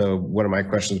 So one of my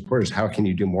questions, of course, is how can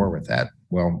you do more with that?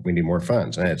 Well, we need more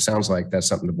funds. And it sounds like that's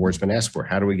something the board's been asked for.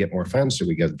 How do we get more funds? Do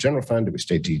we go to the general fund? Do we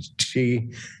stay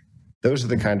TGT? Those are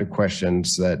the kind of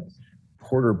questions that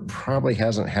Porter probably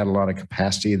hasn't had a lot of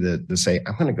capacity to say,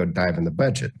 I'm going to go dive in the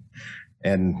budget.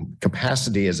 And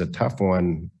capacity is a tough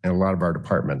one in a lot of our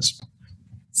departments.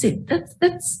 See,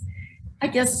 that's I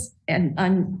guess, and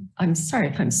I'm sorry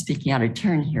if I'm speaking out of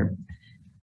turn here.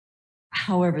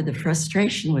 However, the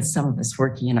frustration with some of us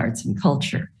working in arts and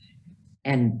culture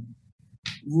and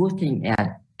looking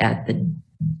at the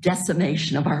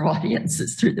decimation of our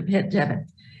audiences through the pandemic.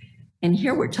 And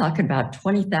here we're talking about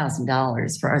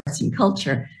 $20,000 for arts and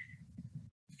culture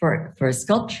for a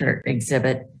sculpture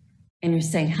exhibit. And you're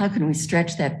saying, how can we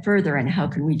stretch that further and how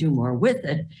can we do more with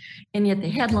it? And yet the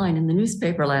headline in the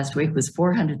newspaper last week was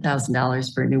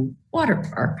 $400,000 for a new water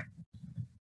park.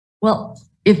 Well,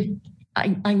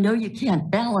 I know you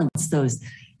can't balance those,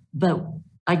 but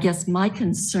I guess my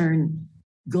concern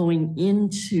going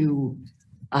into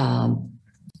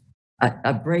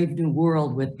a brave new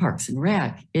world with Parks and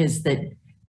Rec is that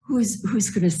who's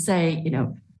going to say,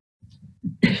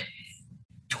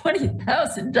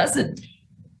 $20,000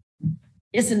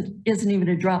 isn't even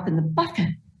a drop in the bucket.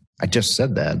 I just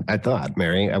said that. I thought,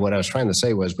 Mary, what I was trying to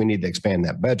say was we need to expand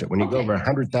that budget. When you go over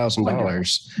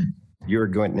 $100,000, you're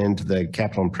going into the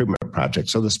capital improvement project.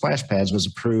 So the splash pads was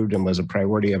approved and was a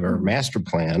priority of our master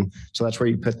plan. So that's where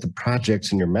you put the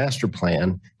projects in your master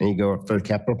plan and you go for the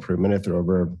capital improvement if they're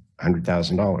over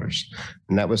 $100,000.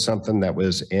 And that was something that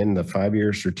was in the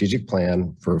 5-year strategic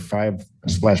plan for 5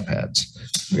 splash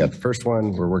pads. We got the first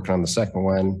one, we're working on the second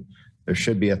one. there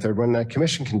should be a third one. The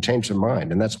commission can change their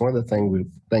mind. And that's one of the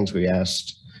things we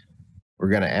asked. We're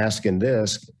going to ask in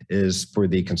this is for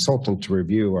the consultant to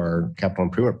review our capital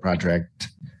improvement project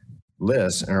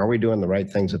list. And are we doing the right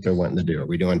things that they're wanting to do? Are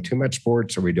we doing too much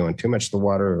sports? Are we doing too much of the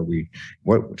water?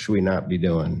 What should we not be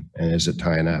doing? And is it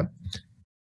tying up?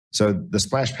 So the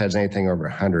splash pads, anything over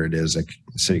 100 is a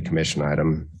city commission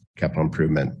item, capital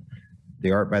improvement.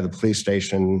 The art by the police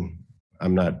station, I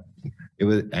know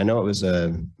it was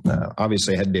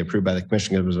obviously it had to be approved by the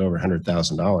commission because it was over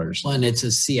 $100,000. Well, and it's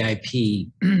a CIP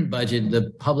budget.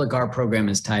 The public art program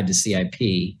is tied to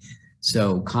CIP.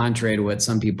 So contrary to what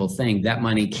some people think, that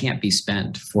money can't be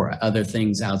spent for other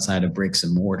things outside of bricks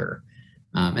and mortar.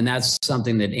 And that's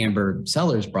something that Amber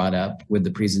Sellers brought up with the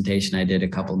presentation I did a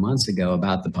couple of months ago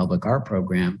about the public art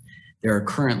program. There are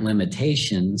current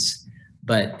limitations,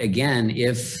 but again,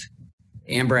 if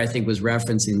Amber, I think, was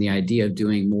referencing the idea of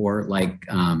doing more like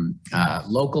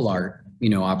local art,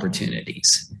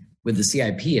 opportunities. With the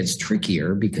CIP, it's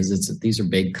trickier because these are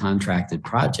big contracted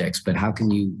projects, but how can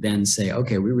you then say,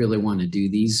 okay, we really want to do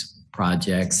these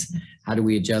projects. How do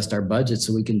we adjust our budget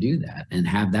so we can do that and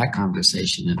have that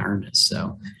conversation in earnest?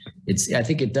 So I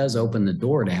think it does open the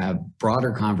door to have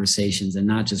broader conversations and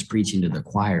not just preaching to the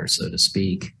choir, so to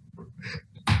speak.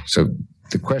 So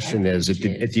the question is,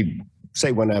 if you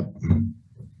say went up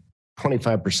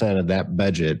 25% of that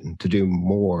budget to do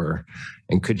more,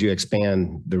 and could you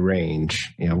expand the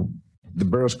range? The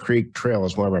Burroughs Creek Trail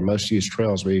is one of our most used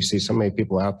trails where you see so many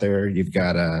people out there. You've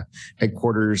got a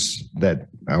headquarters that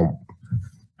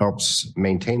helps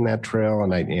maintain that trail,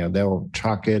 and they'll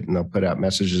chalk it and they'll put out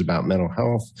messages about mental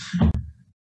health.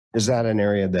 Is that an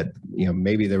area that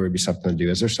maybe there would be something to do?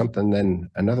 Is there something then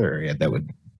another area that would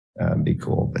be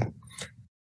cool? But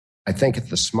I think at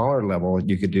the smaller level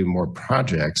you could do more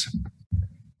projects,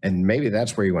 and maybe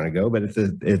that's where you want to go. But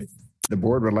if the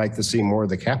board would like to see more of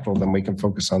the capital, then we can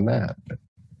focus on that.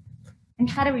 And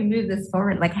how do we move this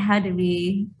forward? Like,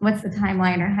 what's the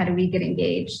timeline, or how do we get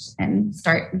engaged and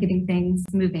start getting things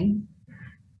moving?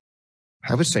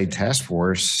 I would say task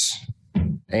force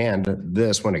and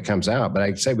this when it comes out, but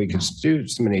I'd say we could do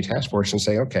some mini task force and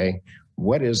say, okay,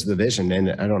 what is the vision? And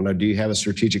I don't know, do you have a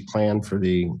strategic plan for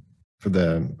the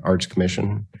Arts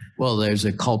Commission? Well, there's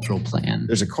a cultural plan.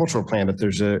 There's a cultural plan, but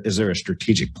is there a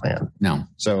strategic plan? No.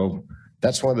 So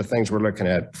that's one of the things we're looking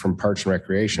at from Parks and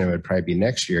Recreation. It would probably be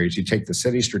next year is you take the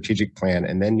city strategic plan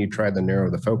and then you try to narrow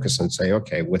the focus and say,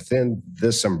 okay, within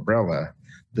this umbrella,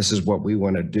 this is what we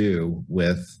want to do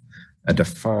with a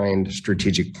defined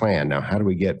strategic plan. Now, how do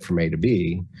we get from A to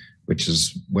B, which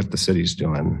is what the city's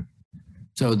doing?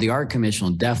 So the Art Commission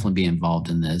will definitely be involved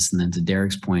in this. And then to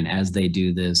Derek's point, as they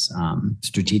do this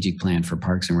strategic plan for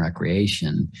Parks and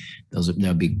Recreation,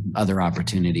 there'll be other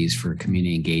opportunities for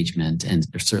community engagement and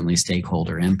there's certainly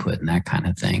stakeholder input and that kind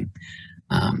of thing.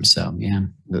 So, yeah.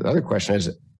 The other question is,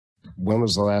 when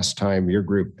was the last time your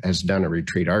group has done a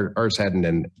retreat? Ours hadn't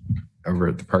been over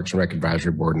at the Parks and Rec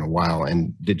Advisory Board in a while.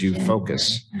 And did you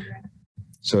focus?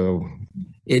 So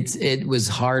it was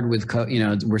hard with,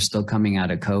 we're still coming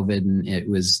out of COVID, and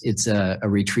it's a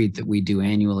retreat that we do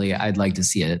annually. I'd like to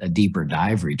see a deeper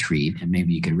dive retreat, and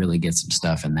maybe you could really get some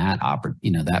stuff in that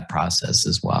that process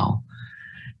as well.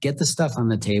 Get the stuff on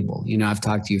the table. I've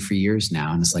talked to you for years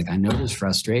now, and it's like, I know there's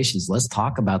frustrations. Let's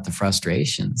talk about the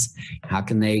frustrations. How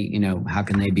can they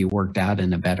be worked out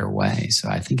in a better way? So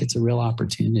I think it's a real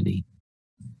opportunity.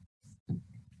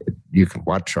 You can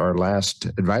watch our last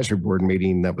advisory board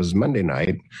meeting that was Monday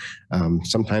night.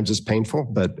 Sometimes it's painful,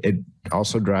 but it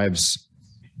also drives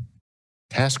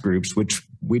task groups, which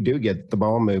we do get the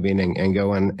ball moving and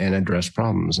go in and address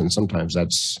problems. And sometimes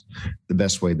that's the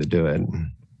best way to do it.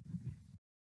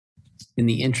 In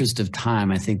the interest of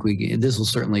time, I think this will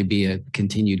certainly be a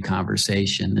continued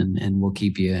conversation, and we'll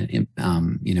keep you,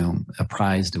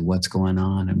 apprised of what's going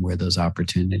on and where those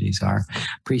opportunities are.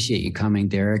 Appreciate you coming,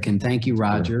 Derek, and thank you,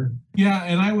 Roger. Yeah,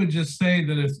 and I would just say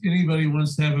that if anybody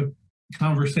wants to have a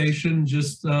conversation,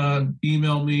 just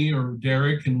email me or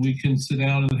Derek, and we can sit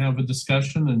down and have a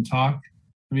discussion and talk.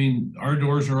 I mean, our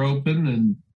doors are open,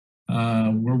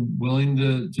 and we're willing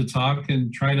to talk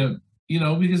and try to.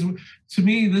 Because to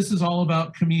me, this is all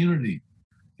about community,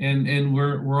 and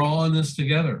we're all in this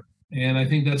together. And I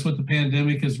think that's what the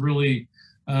pandemic has really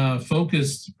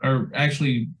focused, or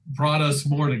actually brought us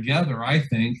more together, I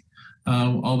think,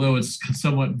 although it's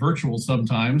somewhat virtual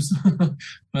sometimes.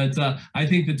 But I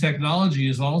think the technology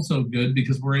is also good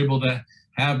because we're able to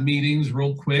have meetings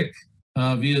real quick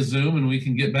via Zoom, and we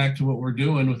can get back to what we're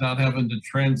doing without having to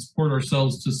transport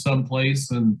ourselves to some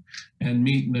place and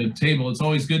meet in a table. It's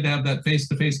always good to have that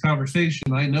face-to-face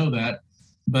conversation. I know that,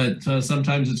 but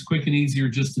sometimes it's quick and easier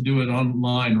just to do it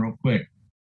online real quick.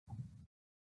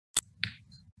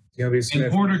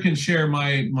 And Porter can share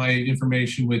my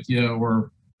information with you,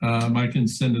 or I can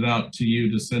send it out to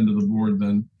you to send to the board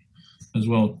then as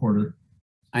well, Porter.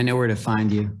 I know where to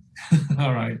find you.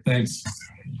 All right, thanks.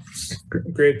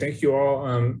 Great, thank you all.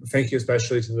 Thank you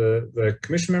especially to the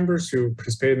commission members who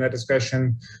participated in that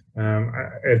discussion.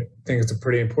 I think it's a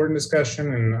pretty important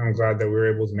discussion, and I'm glad that we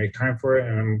were able to make time for it,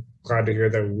 and I'm glad to hear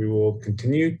that we will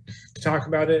continue to talk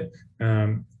about it.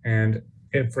 And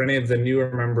if for any of the newer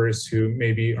members who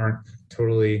maybe aren't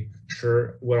totally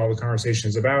sure what all the conversation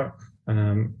is about,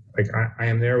 like I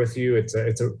am there with you. It's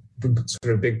a sort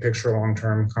of big picture,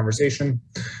 long-term conversation.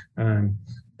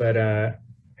 But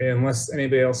unless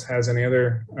anybody else has any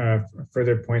other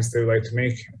further points they would like to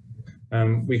make,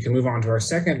 we can move on to our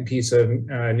second piece of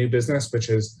new business, which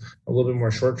is a little bit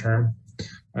more short-term,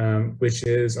 which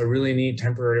is a really neat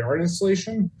temporary art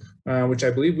installation, which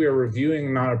I believe we are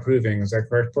reviewing, not approving. Is that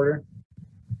correct, Porter?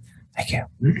 Thank you.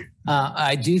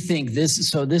 I do think this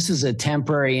is a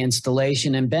temporary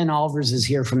installation, and Ben Alvers is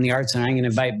here from the Arts Center. I'm going to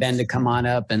invite Ben to come on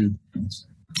up, and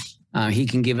he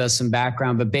can give us some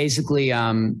background. But basically,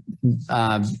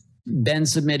 Ben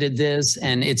submitted this,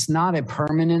 and it's not a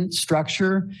permanent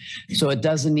structure, so it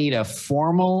doesn't need a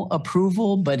formal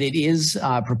approval, but it is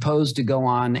proposed to go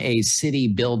on a city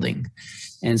building.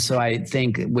 And so I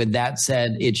think with that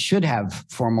said, it should have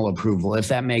formal approval, if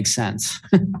that makes sense.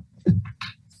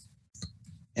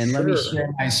 And let me share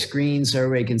my screen so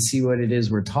everybody can see what it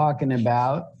is we're talking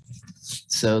about.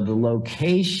 So the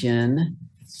location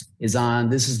is on,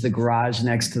 this is the garage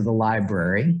next to the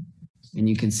library. And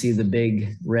you can see the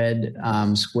big red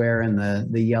square and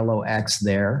the yellow X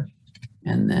there.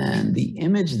 And then the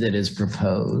image that is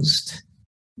proposed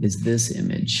is this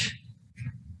image.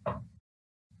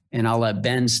 And I'll let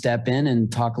Ben step in and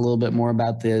talk a little bit more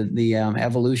about the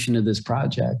evolution of this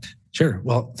project. Sure.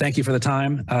 Well, thank you for the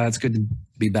time. It's good to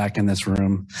be back in this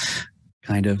room,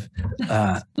 kind of.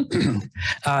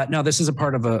 No, this is a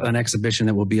part of an exhibition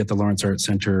that will be at the Lawrence Art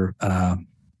Center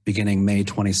beginning May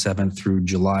 27th through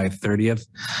July 30th.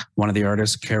 One of the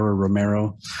artists, Cara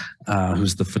Romero,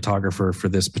 who's the photographer for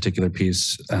this particular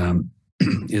piece,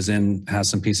 has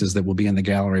some pieces that will be in the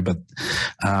gallery, but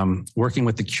working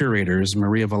with the curators,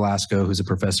 Maria Velasco, who's a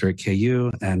professor at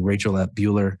KU, and Rachel F.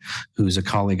 Bueller, who's a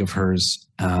colleague of hers,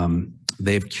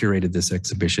 they've curated this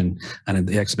exhibition, and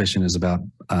the exhibition is about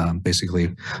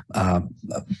basically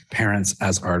parents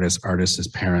as artists, artists as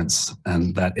parents,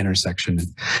 and that intersection.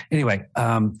 Anyway,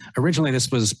 originally this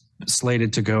was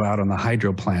slated to go out on the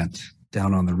hydro plant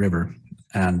down on the river,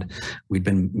 and we'd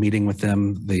been meeting with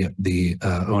them. The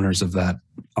owners of that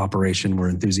operation were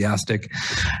enthusiastic.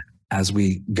 As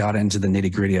we got into the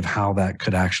nitty-gritty of how that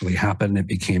could actually happen, it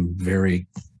became very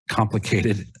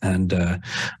complicated, and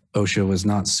OSHA was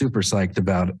not super psyched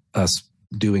about us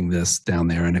doing this down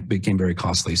there, and it became very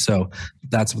costly. So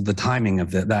that's the timing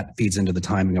of that feeds into the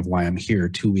timing of why I'm here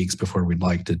 2 weeks before we'd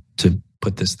like to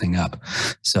put this thing up.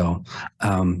 So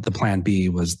the plan B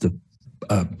was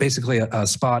basically a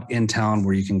spot in town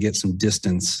where you can get some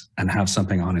distance and have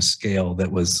something on a scale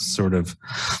that was sort of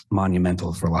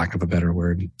monumental, for lack of a better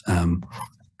word.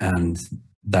 And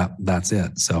that's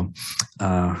it. So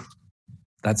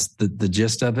that's the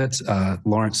gist of it.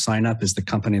 Lawrence Sign Up is the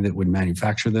company that would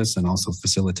manufacture this and also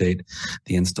facilitate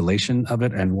the installation of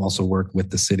it, and will also work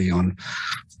with the city on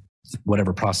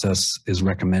whatever process is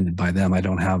recommended by them. I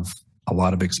don't have a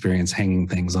lot of experience hanging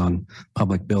things on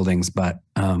public buildings, but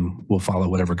we'll follow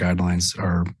whatever guidelines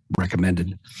are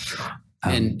recommended.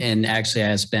 And actually, I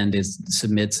asked Ben to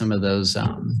submit some of those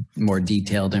more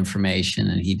detailed information,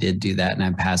 and he did do that. And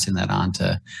I'm passing that on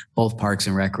to both Parks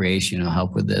and Recreation who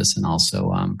help with this, and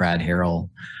also Brad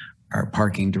Harrell, our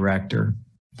parking director.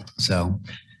 So,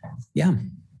 yeah,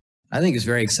 I think it's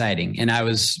very exciting. And I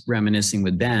was reminiscing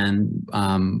with Ben,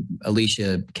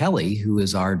 Alicia Kelly, who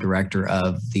is our director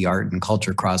of the Art and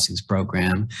Culture Crossings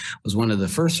program, was one of the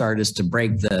first artists to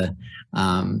break the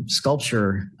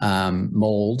sculpture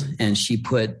mold, and she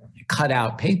put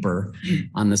cutout paper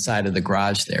on the side of the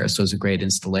garage there. So it's a great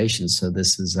installation. So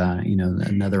this is,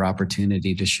 another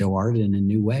opportunity to show art in a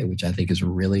new way, which I think is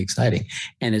really exciting.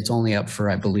 And it's only up for,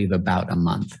 I believe, about a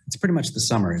month. It's pretty much the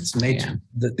summer. It's May. Yeah.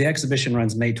 The exhibition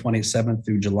runs May 27th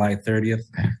through July 30th.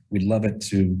 Okay. We'd love it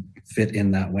to fit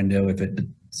in that window. If it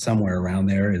somewhere around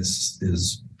there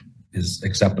is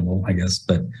acceptable, I guess,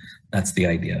 but that's the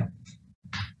idea.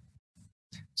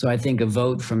 So I think a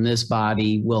vote from this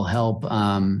body will help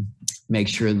make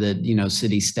sure that,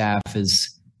 city staff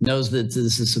knows that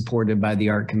this is supported by the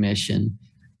Art Commission,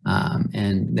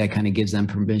 and that kind of gives them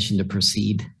permission to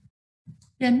proceed.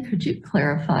 Ben, could you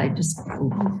clarify just a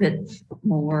little bit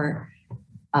more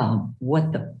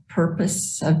what the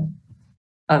purpose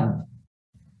of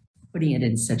putting it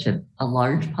in such a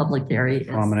large public area is?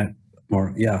 Prominent,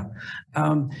 more, yeah.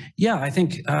 I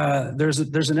think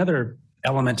there's another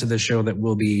element to the show that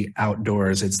will be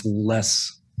outdoors. It's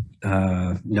less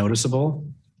noticeable,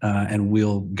 and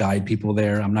we'll guide people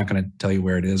there. I'm not going to tell you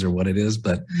where it is or what it is,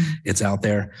 but it's out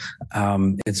there.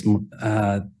 It's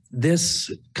this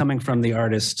coming from the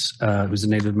artist who's a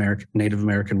Native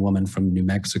American woman from New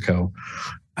Mexico,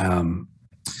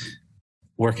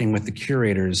 working with the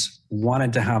curators,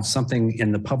 wanted to have something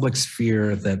in the public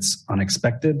sphere that's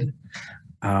unexpected,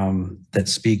 that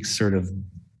speaks sort of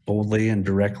boldly and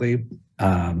directly.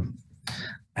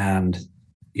 And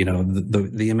you know,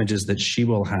 the images that she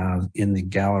will have in the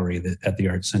gallery at the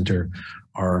Art Center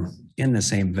are in the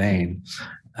same vein.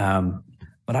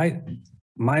 But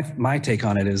my take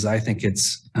on it is I think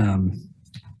it's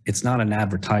not an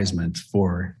advertisement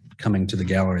for coming to the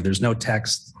gallery. There's no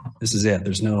text. This is it.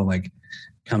 There's no like,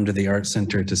 come to the Art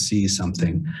Center to see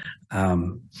something.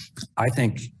 I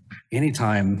think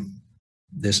anytime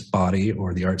this body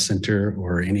or the Art Center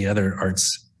or any other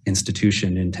arts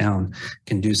institution in town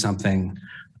can do something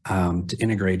to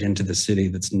integrate into the city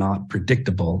that's not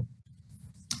predictable,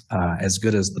 as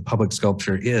good as the public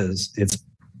sculpture is, it's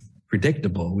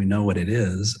predictable. We know what it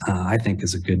is. I think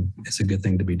is a good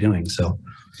thing to be doing. So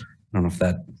I don't know if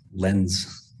that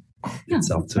lends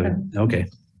itself to it. Okay.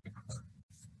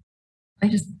 I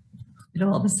just,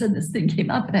 all of a sudden this thing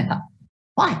came up and I thought,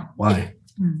 why? Why?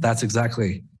 That's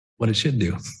exactly what it should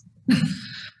do.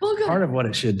 Well, good. Part of what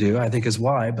it should do, I think, is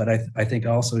why, but I think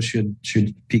also should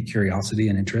pique curiosity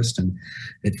and interest, and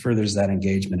it furthers that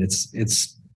engagement.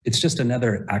 It's just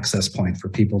another access point for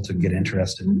people to get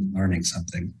interested in learning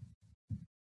something.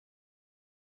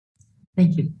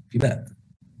 Thank you. You bet.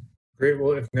 Great.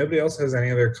 Well, if nobody else has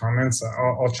any other comments,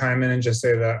 I'll chime in and just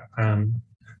say that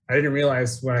I didn't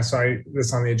realize when I saw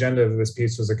this on the agenda that this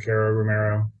piece was a Cara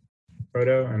Romero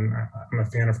photo, and I'm a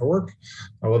fan of her work.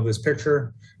 I love this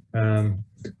picture.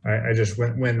 I just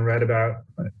went and read about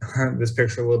this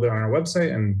picture a little bit on our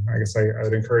website, and I guess I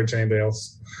would encourage anybody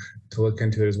else to look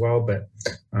into it as well. But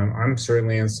I'm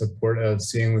certainly in support of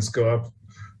seeing this go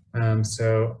up.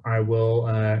 So I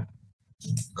will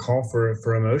call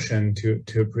for a motion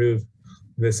to approve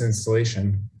this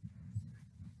installation.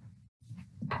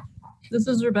 This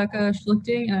is Rebecca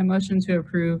Schlichting, and I motion to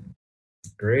approve.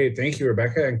 Great. Thank you,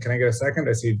 Rebecca. And can I get a second?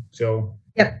 I see Jill.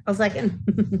 Yep, I'll second.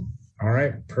 All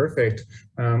right, perfect.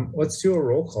 Let's do a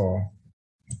roll call.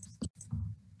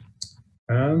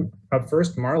 Up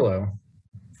first, Marlo.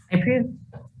 I approve.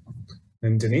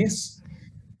 Then Denise.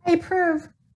 I approve.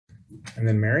 And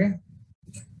then Mary.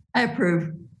 I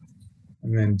approve.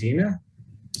 And then Dina.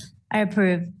 I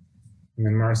approve. And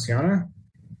then Marciana.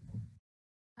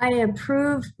 I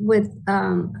approve with,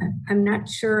 I'm not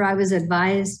sure, I was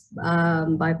advised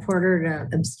by Porter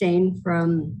to abstain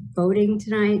from voting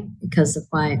tonight because of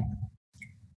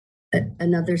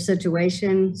another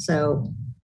situation, so.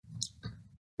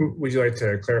 Would you like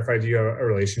to clarify, do you have a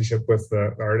relationship with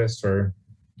the artist or?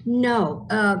 No,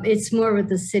 it's more with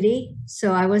the city.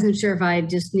 So I wasn't sure if I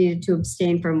just needed to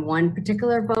abstain from one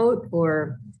particular vote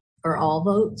or all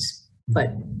votes,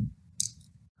 but.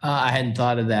 I hadn't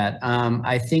thought of that.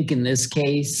 I think in this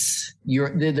case,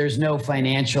 there's no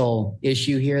financial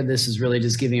issue here. This is really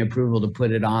just giving approval to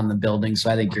put it on the building.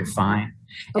 So I think you're fine.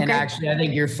 Okay. And actually, I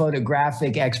think your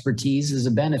photographic expertise is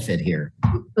a benefit here.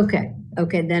 Okay.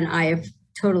 Okay. Then I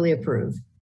totally approve.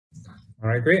 All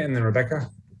right, great. And then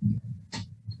Rebecca?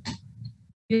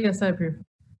 Yes, I approve.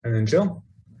 And then Jill?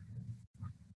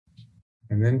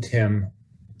 And then Tim?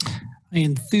 I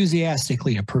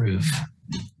enthusiastically approve.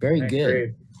 Very good.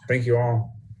 Great. Thank you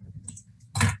all.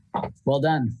 Well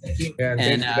done. Yeah, and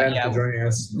thanks to Ben for joining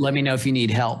us. Let me know if you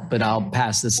need help, but I'll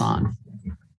pass this on.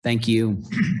 Thank you.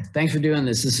 Thanks for doing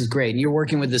this. This is great. And you're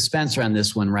working with the Spencer on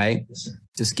this one, right?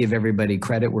 Just give everybody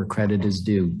credit where credit is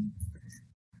due.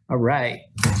 All right.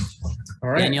 All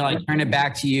right. Daniel, I turn it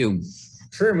back to you.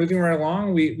 Sure. Moving right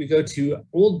along, we go to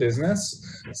old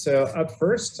business. So up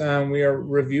first, we are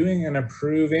reviewing and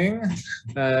approving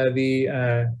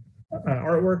the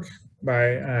artwork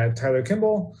by Tyler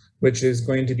Kimball, which is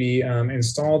going to be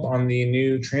installed on the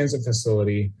new transit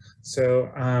facility.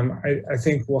 So I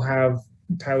think we'll have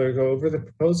Tyler go over the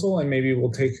proposal, and maybe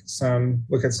we'll take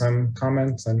look at some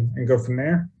comments and go from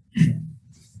there.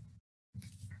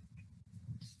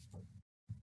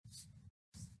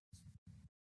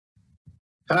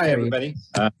 Hi, everybody.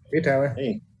 Hey, Tyler.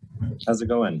 Hey, how's it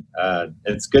going?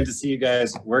 It's good to see you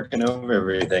guys working over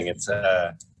everything. It's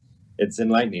it's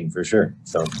enlightening for sure.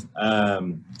 So,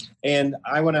 and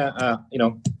I want to,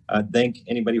 thank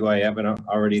anybody who I haven't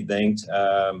already thanked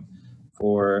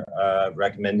for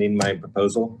recommending my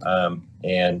proposal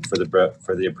and for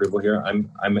the approval here.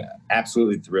 I'm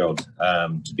absolutely thrilled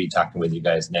to be talking with you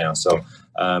guys now. So,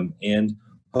 and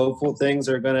hopeful things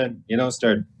are gonna,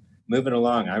 start moving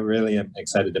along. I really am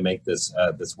excited to make this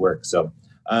work. So,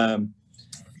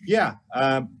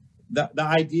 the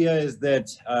idea is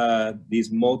that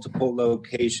these multiple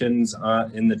locations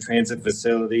in the transit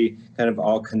facility kind of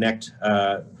all connect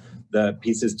the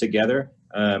pieces together.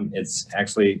 It's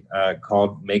actually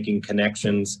called Making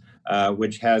Connections,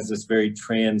 which has this very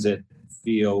transit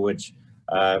feel, which,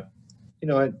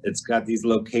 it's got these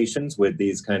locations with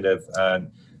these kind of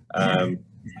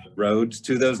roads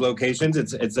to those locations.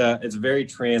 It's very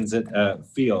transit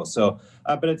feel. So,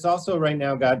 but it's also right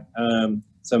now got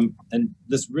and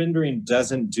this rendering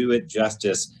doesn't do it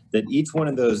justice, that each one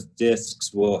of those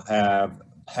discs will have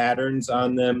patterns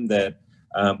on them that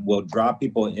will draw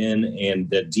people in, and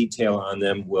the detail on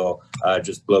them will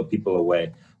just blow people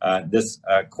away. This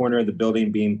corner of the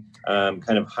building being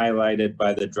kind of highlighted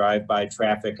by the drive-by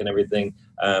traffic and everything,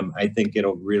 I think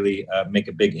it'll really make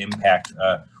a big impact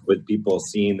with people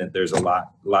seeing that there's a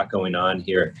lot going on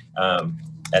here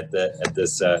at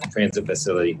this transit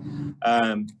facility.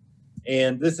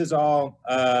 And this is all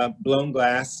blown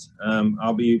glass.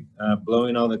 I'll be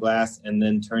blowing all the glass and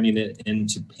then turning it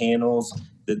into panels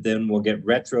that then will get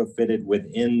retrofitted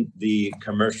within the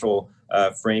commercial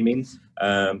framing.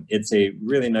 It's a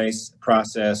really nice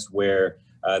process where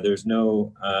there's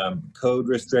no code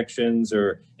restrictions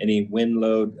or any wind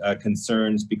load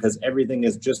concerns, because everything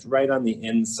is just right on the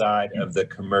inside of the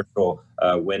commercial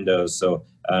windows. So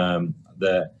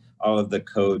all of the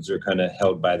codes are kind of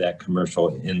held by that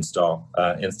commercial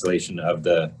installation of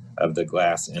the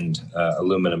glass and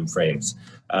aluminum frames.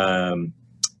 So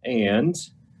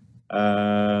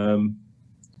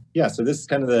this is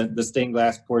kind of the stained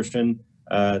glass portion.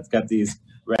 It's got these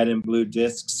red and blue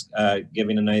discs,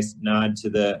 giving a nice nod to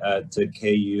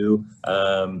the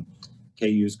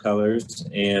KU's colors,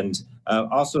 and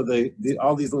also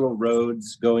all these little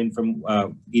roads going from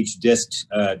each disc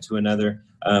to another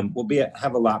will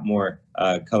have a lot more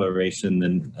coloration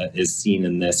than is seen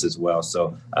in this as well.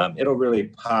 So it'll really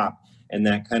pop, and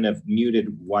that kind of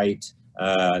muted white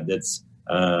that's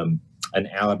an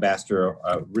alabaster,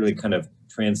 really kind of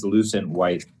translucent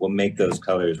white will make those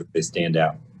colors really stand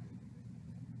out.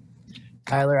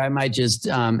 Tyler, I might just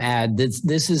add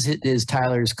this is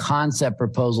Tyler's concept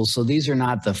proposal. So these are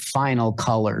not the final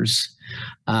colors.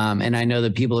 And I know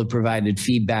that people have provided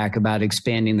feedback about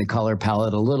expanding the color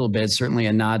palette a little bit. Certainly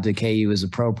a nod to KU is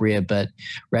appropriate, but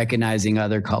recognizing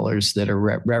other colors that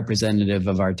are representative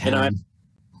of our town.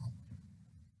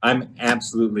 I'm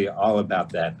absolutely all about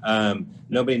that.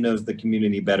 Nobody knows the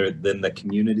community better than the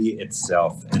community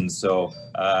itself. And so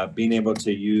being able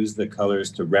to use the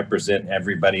colors to represent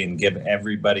everybody and give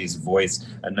everybody's voice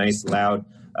a nice loud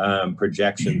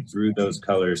projection through those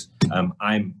colors,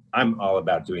 I'm all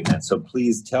about doing that. So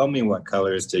please tell me what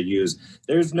colors to use.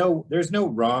 There's no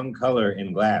wrong color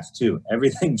in glass too.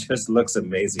 Everything just looks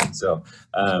amazing. So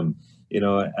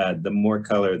the more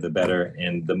color, the better,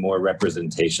 and the more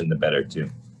representation, the better too.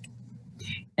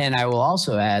 And I will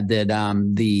also add that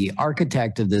the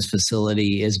architect of this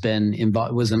facility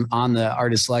was on the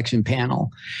artist selection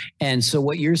panel. And so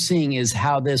what you're seeing is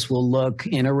how this will look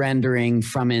in a rendering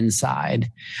from inside.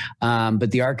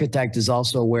 But the architect is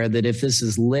also aware that if this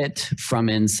is lit from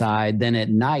inside, then at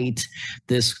night,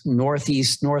 this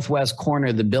northwest corner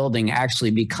of the building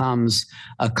actually becomes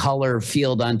a color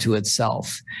field unto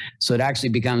itself. So it actually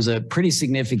becomes a pretty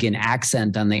significant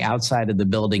accent on the outside of the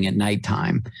building at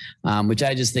nighttime, which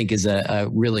I just think is a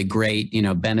really great,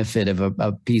 benefit of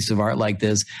a piece of art like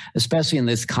this, especially in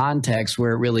this context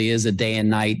where it really is a day and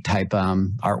night type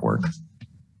artwork.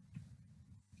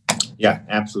 Yeah,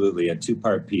 absolutely. A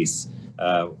two-part piece,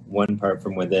 one part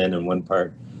from within and one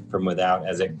part from without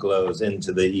as it glows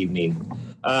into the evening.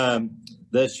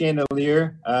 The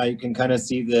chandelier, you can kind of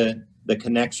see the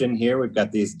connection here. We've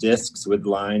got these discs with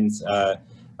lines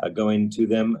going to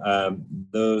them.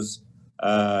 Those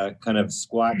kind of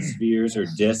squat spheres or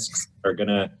discs are going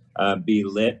to be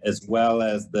lit, as well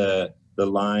as the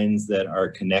lines that are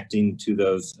connecting to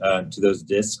those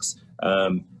discs.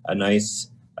 A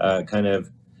nice kind of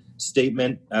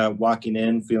statement walking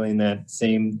in, feeling that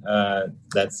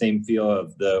same feel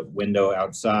of the window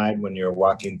outside when you're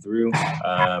walking through.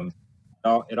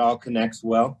 It all connects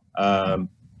well,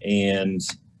 and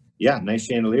yeah, nice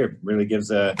chandelier really gives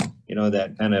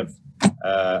that kind of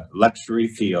luxury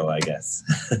feel, I guess.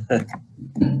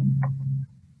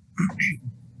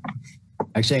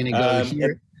 Actually, I'm gonna go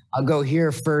here. I'll go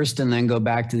here first and then go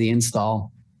back to the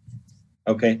install.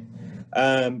 Okay.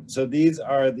 So these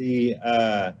are the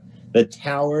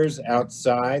towers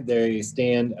outside. They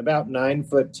stand about 9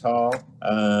 foot tall.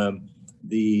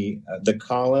 The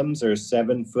columns are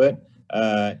 7 foot,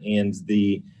 and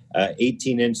the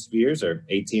 18-inch spheres are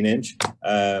 18-inch,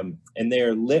 and they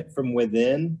are lit from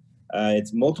within.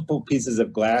 It's multiple pieces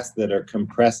of glass that are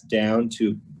compressed down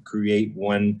to create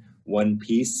one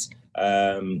piece,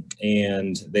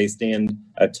 and they stand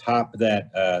atop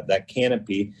that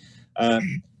canopy.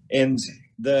 And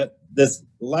this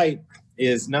light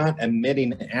is not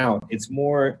emitting out; it's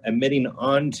more emitting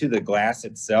onto the glass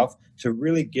itself to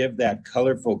really give that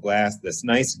colorful glass this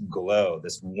nice glow,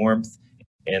 this warmth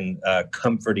and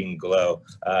comforting glow.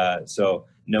 So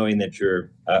knowing that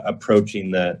you're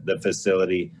approaching the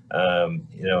facility,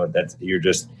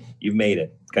 you've made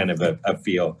it kind of a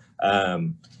feel.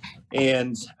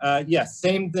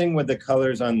 Same thing with the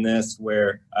colors on this,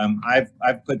 where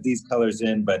I've put these colors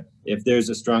in, but if there's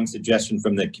a strong suggestion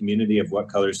from the community of what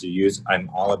colors to use, I'm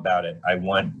all about it. I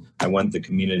want the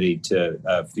community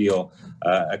to feel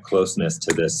a closeness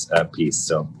to this piece.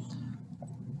 So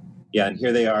yeah, and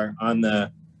here they are on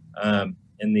the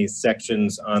in these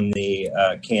sections on the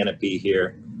canopy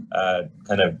here,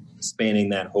 kind of spanning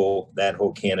that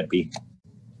whole canopy.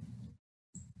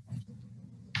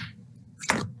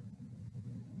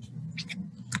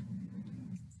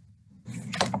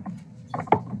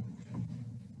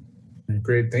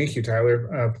 Great, thank you,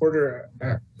 Tyler. Porter,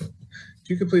 if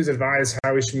you could please advise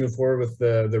how we should move forward with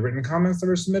the written comments that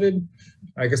were submitted.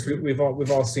 I guess we've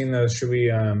all seen those. Should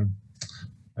we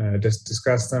just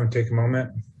discuss them? Take a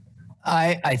moment.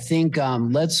 I think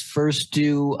let's first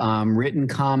do written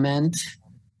comment.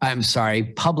 I'm sorry,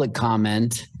 public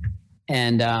comment.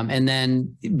 And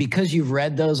then because you've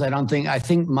read those, I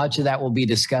think much of that will be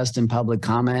discussed in public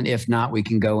comment. If not, we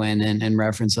can go in and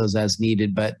reference those as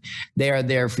needed, but they are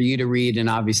there for you to read. And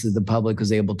obviously the public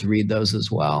was able to read those as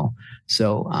well.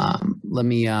 So let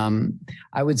me,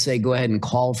 I would say go ahead and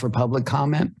call for public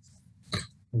comment.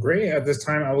 Great. At this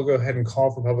time, I will go ahead and call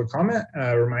for public comment.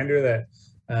 A reminder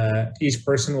that each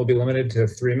person will be limited to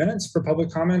 3 minutes for public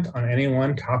comment on any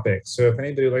one topic. So if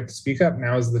anybody would like to speak up,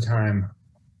 now is the time.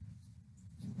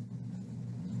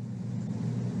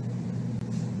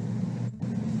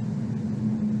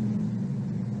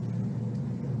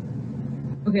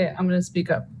 Okay, I'm going to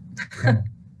speak up.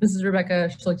 This is Rebecca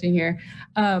Schlichting here.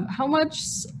 How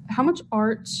much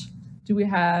art do we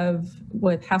have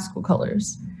with Haskell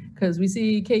colors? Because we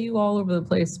see KU all over the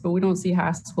place, but we don't see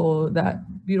Haskell, that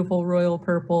beautiful royal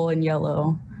purple and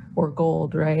yellow or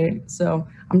gold, right? So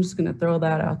I'm just going to throw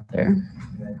that out there.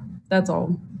 That's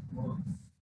all.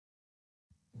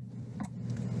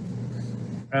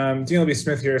 Dean B.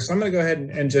 Smith here. So I'm going to go ahead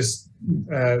and just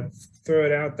throw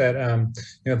it out that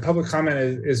public comment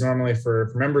is normally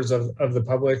for members of the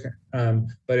public,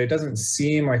 but it doesn't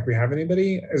seem like we have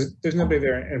anybody. There's nobody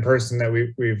there in person that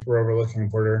we're overlooking,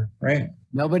 Porter, right?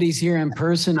 Nobody's here in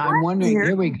person. I'm wondering,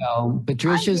 here we go.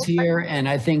 Patricia's here, and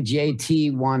I think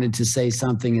JT wanted to say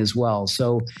something as well.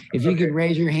 So if you could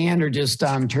raise your hand or just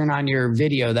turn on your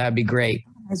video, that'd be great.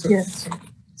 Yes.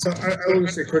 So I will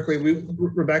say quickly,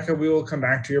 Rebecca, we will come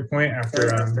back to your point after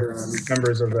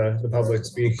members of the public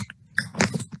speak.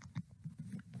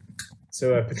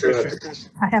 So Patricia.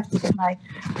 I have to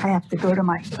go to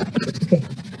my, okay.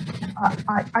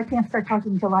 I can't start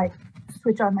talking until I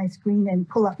switch on my screen and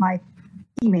pull up my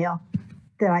email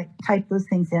that I type those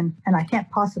things in, and I can't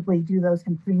possibly do those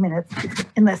in 3 minutes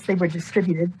unless they were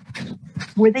distributed.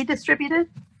 Were they distributed?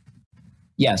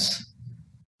 Yes.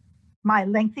 My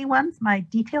lengthy ones, my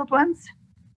detailed ones?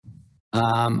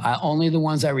 Only the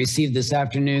ones I received this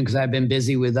afternoon because I've been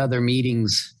busy with other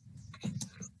meetings.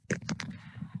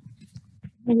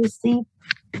 You received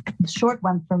a short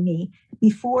one from me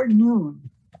before noon,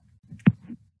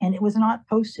 and it was not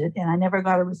posted, and I never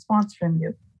got a response from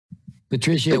you.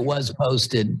 Patricia, it was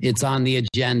posted. It's on the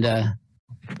agenda.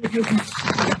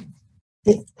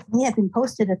 It may have been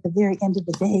posted at the very end of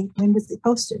the day. When was it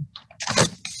posted?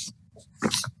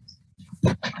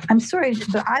 I'm sorry,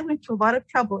 but I went through a lot of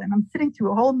trouble, and I'm sitting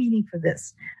through a whole meeting for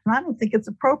this, and I don't think it's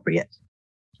appropriate.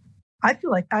 I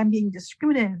feel like I'm being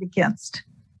discriminated against.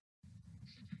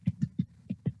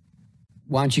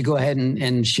 Why don't you go ahead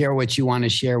and share what you want to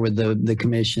share with the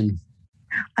commission?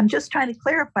 I'm just trying to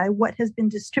clarify what has been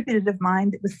distributed of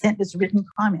mine that was sent as written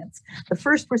comments. The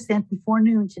first were sent before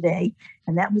noon today,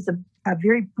 and that was a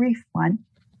very brief one.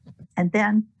 And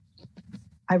then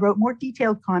I wrote more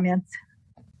detailed comments,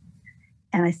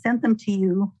 and I sent them to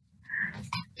you,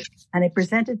 and I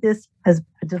presented this as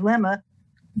a dilemma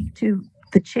to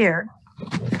the chair.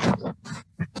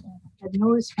 had no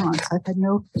response. I've had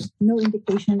no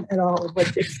indication at all of what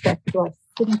to expect. So I was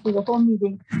sitting through the whole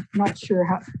meeting, not sure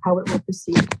how it will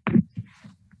proceed. I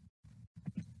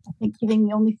think giving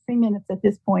me only 3 minutes at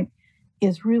this point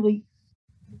is really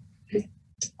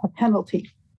a penalty.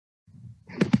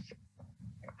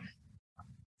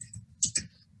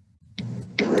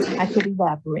 I could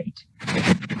elaborate.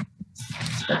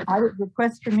 I would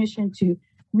request permission to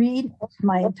read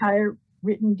my entire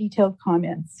written detailed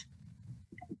comments,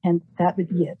 and that would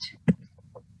be it.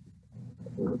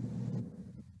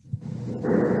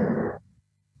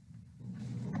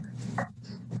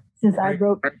 Since I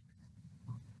wrote,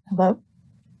 hello?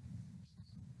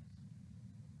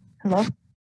 Hello?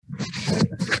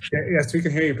 Yes, we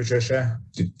can hear you, Patricia.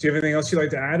 Do you have anything else you'd like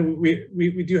to add?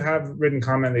 We do have written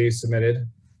comment that you submitted.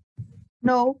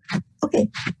 No.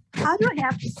 Okay. How do I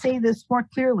have to say this more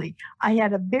clearly? I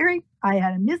had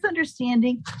a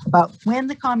misunderstanding about when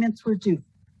the comments were due.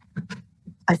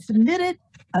 I submitted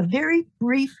a very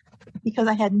brief, because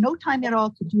I had no time at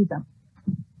all to do them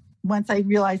once I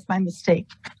realized my mistake.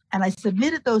 And I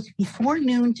submitted those before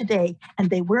noon today, and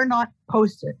they were not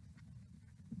posted.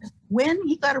 When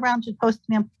he got around to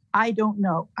posting them, I don't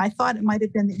know. I thought it might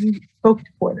have been that you spoke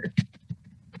to Porter.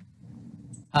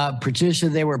 Patricia,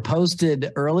 they were posted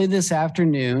early this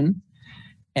afternoon,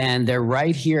 and they're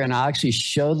right here, and I'll actually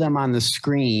show them on the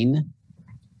screen.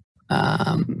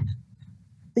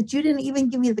 But you didn't even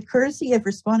give me the courtesy of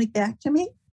responding back to me?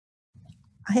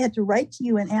 I had to write to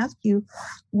you and ask you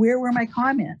where were my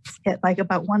comments at like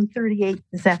about 1:38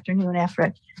 this afternoon after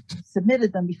I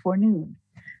submitted them before noon.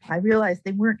 I realized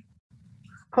they weren't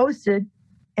posted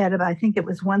at about, I think it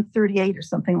was 1:38 or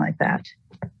something like that.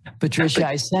 Patricia,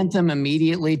 I sent them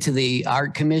immediately to the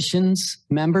Art Commission's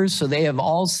members, so they have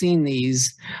all seen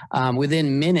these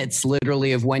within minutes,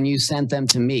 literally, of when you sent them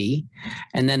to me.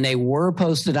 And then they were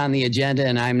posted on the agenda,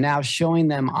 and I'm now showing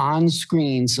them on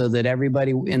screen so that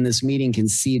everybody in this meeting can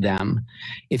see them.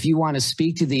 If you want to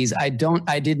speak to these, I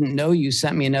didn't know you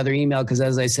sent me another email because,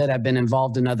 as I said, I've been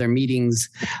involved in other meetings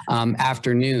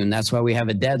afternoon. That's why we have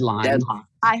a deadline.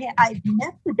 I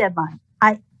met the deadline.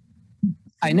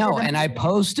 I know, and I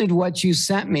posted what you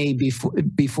sent me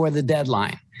before the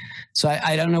deadline. So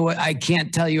I don't know I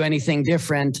can't tell you anything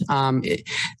different.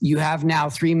 You have now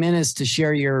 3 minutes to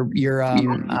share your share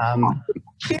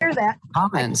that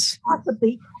comments.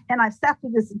 Possibly, and I've sat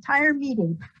through this entire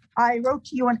meeting. I wrote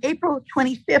to you on April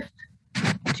 25th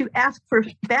to ask for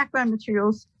background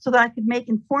materials so that I could make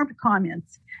informed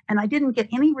comments, and I didn't get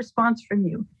any response from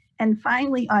you. And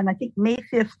finally, on I think May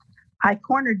 5th, I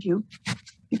cornered you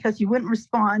because you wouldn't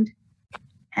respond.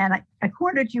 And I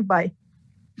cornered you by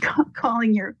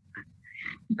calling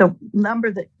the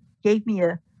number that gave me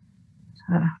a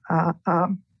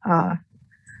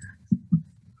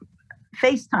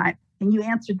FaceTime, and you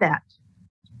answered that.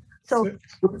 So it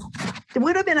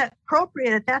would have been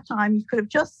appropriate at that time. You could have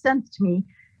just sent to me,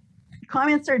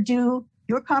 comments are due,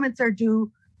 your comments are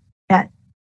due at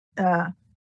by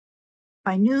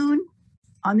noon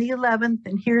on the 11th,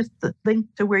 and here's the link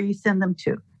to where you send them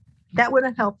to. That would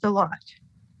have helped a lot.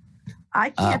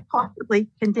 I can't possibly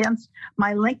condense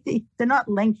my lengthy, they're not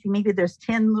lengthy, maybe there's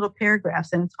 10 little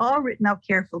paragraphs, and it's all written out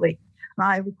carefully. And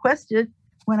I requested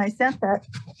when I sent that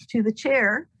to the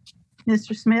chair,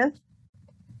 Mr. Smith.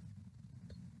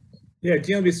 Yeah,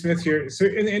 DLB Smith here. So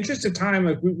in the interest of time,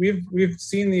 like we've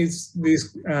seen this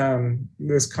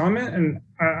comment, and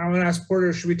I want to ask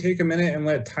Porter, should we take a minute and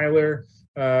let Tyler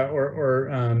or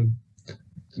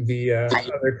the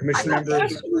other commission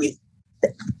members?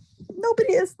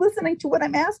 Nobody is listening to what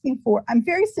I'm asking for. I'm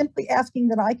very simply asking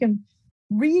that I can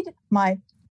read my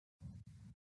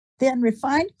then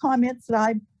refined comments that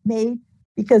I made,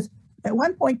 because at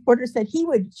one point Porter said he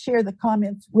would share the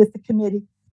comments with the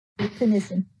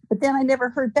commission, but then I never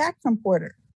heard back from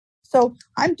Porter. So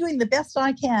I'm doing the best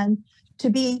I can to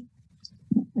be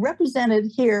represented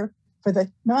here for the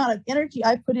amount of energy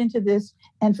I put into this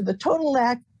and for the total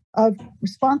lack of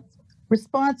response,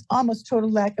 almost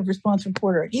total lack of response from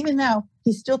Porter. Even now,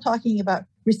 he's still talking about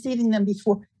receiving them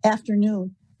before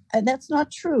afternoon, and that's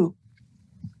not true.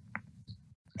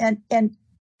 And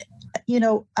you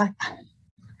know,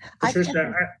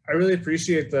 Patricia, I really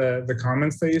appreciate the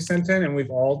comments that you sent in, and we've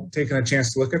all taken a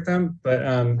chance to look at them. But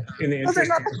in the interest, those are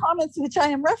not the comments which I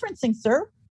am referencing, sir.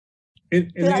 In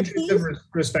the interest of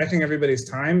respecting everybody's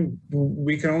time,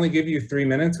 we can only give you 3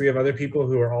 minutes. We have other people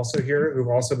who are also here who've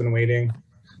also been waiting.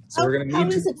 So we're going to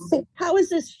need to. How is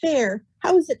this fair?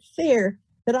 How is it fair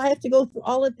that I have to go through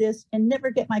all of this and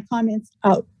never get my comments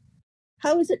out?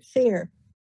 How is it fair?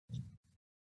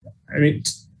 I mean,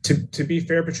 To be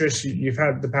fair, Patricia, you've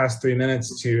had the past 3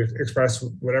 minutes to express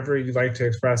whatever you'd like to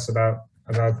express about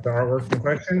the artwork in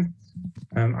question.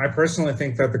 I personally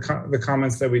think that the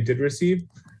comments that we did receive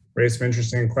raised some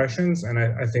interesting questions, and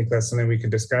I think that's something we could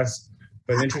discuss.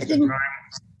 But in the interest of time,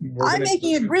 I'm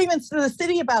making agreements to the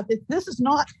city about this. This is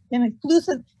not an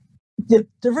inclusive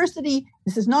diversity.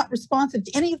 This is not responsive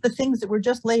to any of the things that were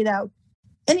just laid out.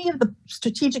 Any of the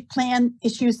strategic plan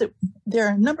issues that there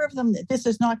are a number of them that this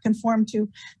is not conformed to.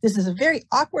 This is a very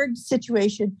awkward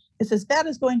situation. It's as bad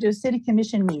as going to a city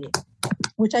commission meeting,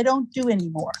 which I don't do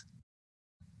anymore.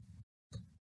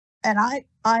 And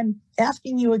I'm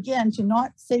asking you again to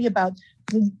not say about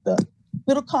the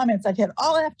little comments. I've had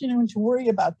all afternoon to worry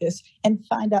about this and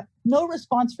find out no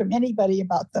response from anybody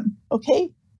about them,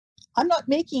 okay? I'm not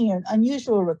making an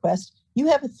unusual request. You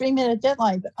have a 3-minute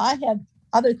deadline, but I had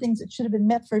other things that should have been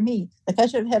met for me. Like I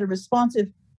should have had a responsive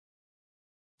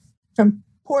from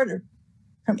Porter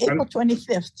from April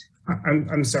 25th.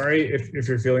 I'm sorry if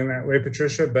you're feeling that way,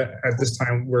 Patricia, but at this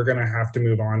time, we're going to have to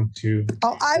move on to.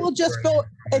 Oh, I will just go,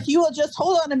 if you will just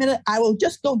hold on a minute, I will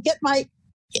just go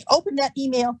open that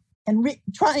email and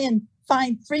try and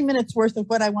find 3 minutes worth of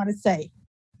what I want to say.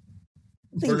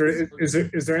 Porter, is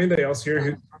there anybody else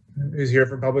here who's here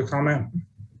for public comment?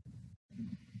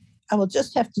 I will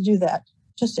just have to do that.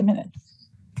 Just a minute.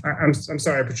 I'm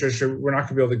sorry, Patricia. We're not going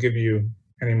to be able to give you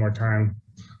any more time.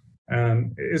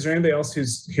 Is there anybody else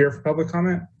who's here for public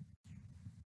comment?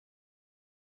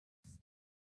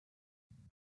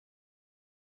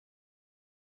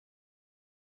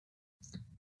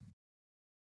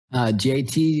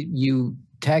 JT, you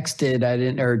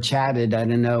texted, or chatted, I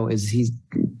don't know,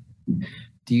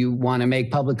 do you want to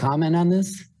make public comment on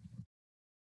this?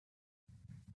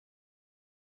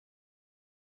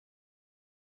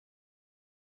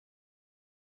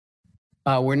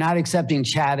 We're not accepting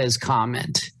chat as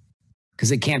comment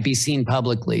because it can't be seen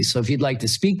publicly. So if you'd like to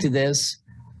speak to this,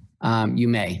 you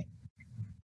may.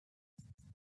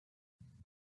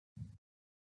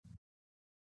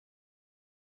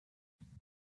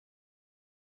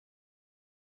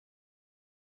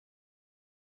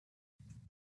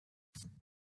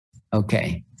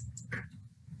 Okay.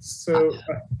 So,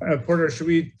 Porter, should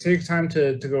we take time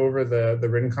to go over the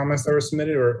written comments that were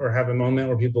submitted, or have a moment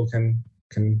where people can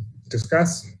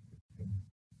discuss?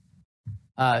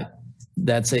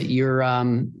 That's at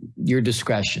your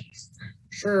discretion.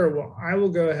 Sure. Well, I will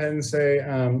go ahead and say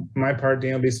my part,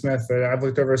 Daniel B. Smith, that I've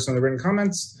looked over some of the written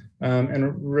comments,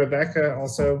 and Rebecca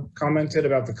also commented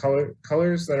about the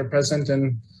colors that are present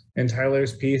in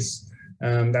Tyler's piece.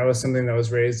 That was something that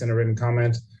was raised in a written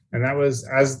comment. And that was,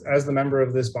 as the member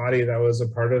of this body, that was a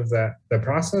part of the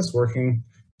process, working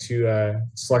to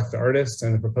select the artist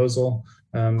and the proposal.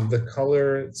 The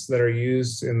colors that are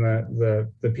used in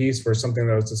the piece were something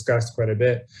that was discussed quite a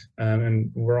bit,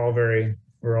 and we're all very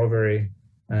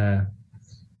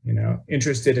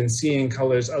interested in seeing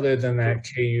colors other than that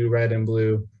KU red and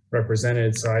blue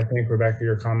represented. So I think, Rebecca,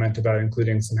 your comment about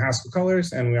including some Haskell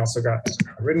colors, and we also got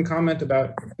a written comment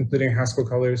about including Haskell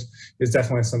colors, is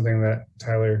definitely something that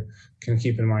Tyler can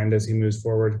keep in mind as he moves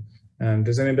forward.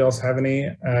 Does anybody else have any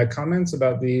comments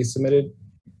about the submitted?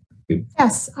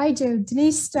 Yes, I do.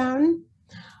 Denise Stone.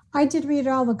 I did read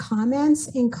all the comments,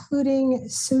 including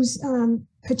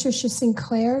Patricia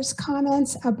Sinclair's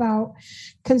comments about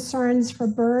concerns for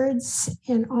birds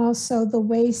and also the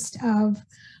waste of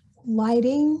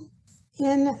lighting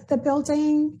in the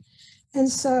building. And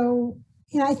so,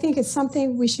 I think it's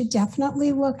something we should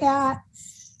definitely look at.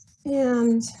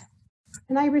 And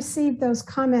I received those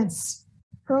comments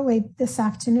early this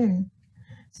afternoon.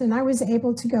 So, and I was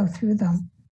able to go through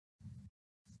them.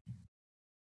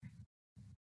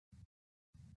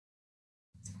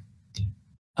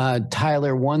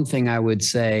 Tyler, one thing I would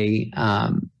say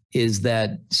is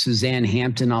that Suzanne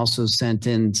Hampton also sent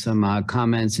in some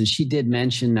comments, and she did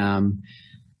mention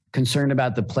concern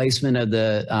about the placement of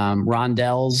the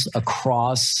rondelles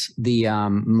across the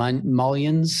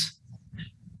mullions.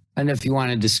 I don't know if you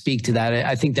wanted to speak to that.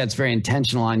 I think that's very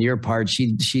intentional on your part.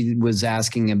 She was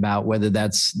asking about whether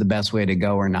that's the best way to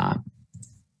go or not.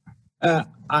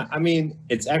 I mean,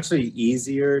 it's actually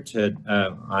easier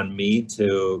on me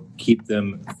to keep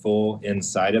them full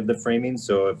inside of the framing.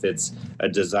 So if it's a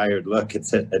desired look,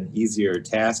 it's an easier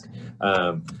task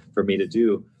for me to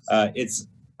do. It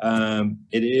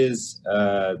is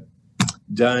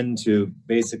done to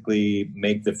basically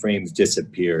make the frames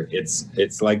disappear.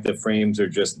 It's like the frames are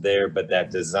just there, but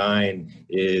that design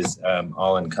is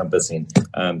all encompassing.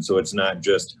 So it's not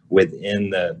just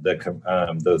within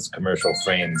those commercial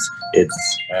frames.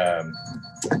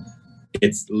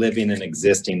 it's living and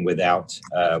existing without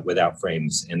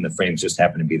frames, and the frames just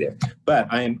happen to be there. But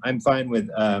I'm fine with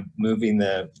moving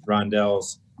the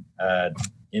rondelles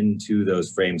into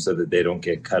those frames so that they don't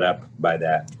get cut up by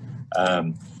that.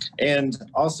 And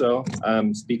also,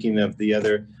 speaking of the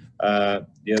other,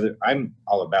 I'm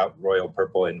all about royal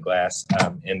purple and glass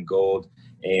and gold,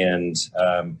 and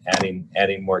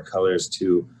adding more colors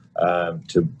to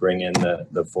bring in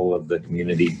the full of the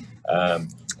community. And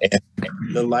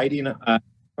the lighting, as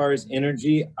far as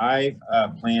energy, I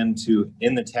plan to,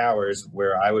 in the towers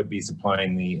where I would be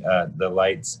supplying the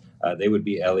lights, they would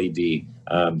be LED,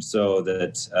 so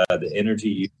that the energy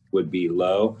use would be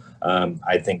low.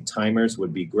 I think timers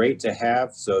would be great to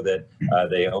have so that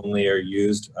they only are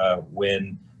used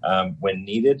when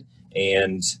needed.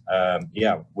 And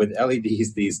yeah, with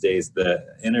LEDs these days, the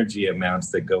energy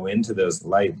amounts that go into those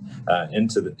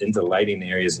into lighting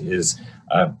areas is,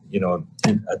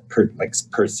 like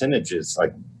percentages,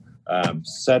 like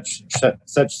such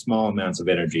small amounts of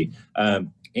energy.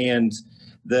 And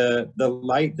the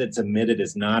light that's emitted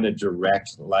is not a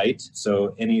direct light,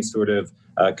 so any sort of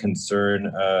concern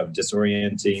of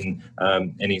disorienting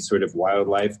any sort of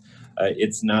wildlife,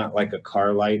 it's not like a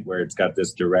car light where it's got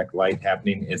this direct light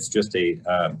happening. It's just a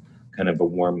kind of a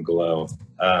warm glow.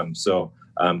 So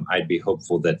I'd be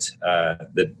hopeful that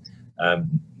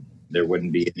there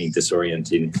wouldn't be any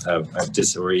disorientation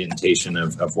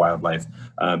of wildlife.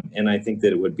 And I think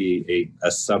that it would be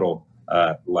a subtle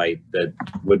light that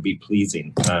would be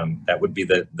pleasing. That would be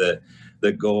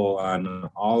the goal on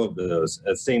all of those.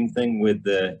 Same thing with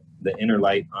the inner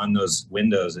light on those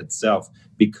windows itself,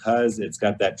 because it's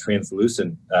got that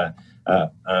translucent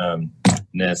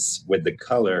ness with the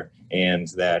color and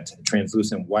that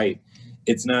translucent white.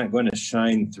 It's not going to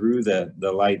shine through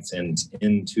the lights and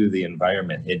into the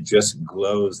environment. It just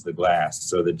glows the glass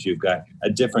so that you've got a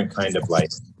different kind of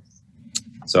light.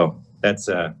 So that's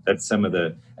some of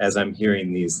the, as I'm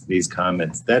hearing these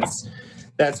comments, that's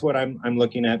what I'm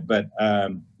looking at. But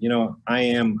I'm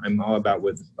all about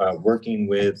working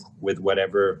with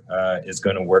whatever is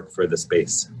going to work for the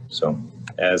space. So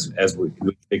as we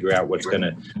figure out what's going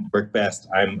to work best,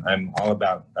 I'm all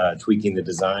about tweaking the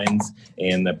designs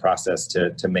and the process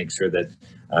to make sure that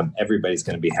everybody's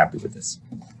going to be happy with this.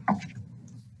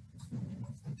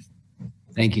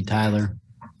 Thank you, Tyler.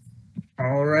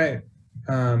 All right.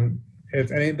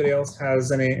 If anybody else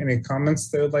has any comments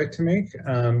they would like to make,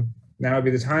 now would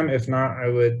be the time. If not, I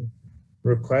would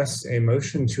request a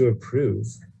motion to approve.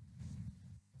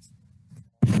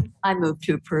 I move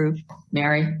to approve.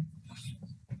 Mary.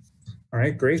 All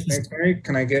right, great. Thanks, Mary.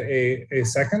 Can I get a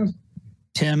second?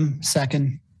 Tim,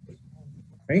 second.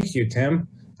 Thank you, Tim.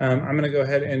 I'm going to go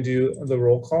ahead and do the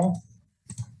roll call,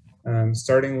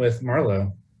 starting with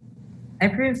Marlo. I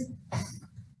approve.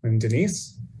 And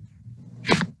Denise.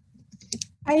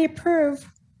 I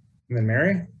approve. And then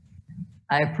Mary.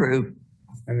 I approve.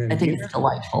 And then I think it's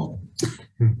delightful.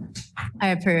 I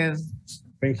approve.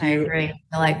 Thank you. I agree.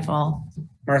 Delightful.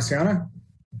 Marciana.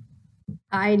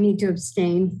 I need to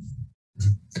abstain.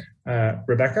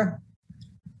 Rebecca.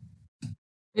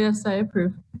 Yes, I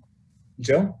approve.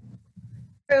 Jill.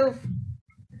 Approve.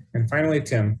 And finally,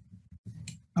 Tim.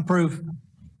 Approve.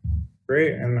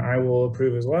 Great, and I will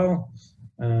approve as well.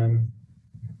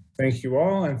 Thank you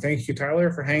all, and thank you,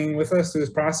 Tyler, for hanging with us through this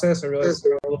process. I realize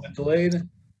we're a little bit delayed,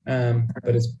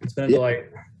 but it's been a delight.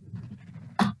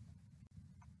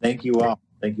 Thank you all.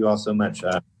 Thank you all so much.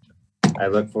 I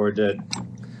look forward to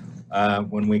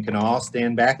when we can all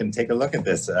stand back and take a look at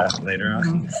this later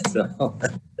on. So,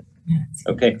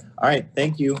 okay. All right.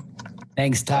 Thank you.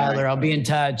 Thanks, Tyler. I'll be in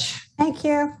touch. Thank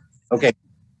you. Okay.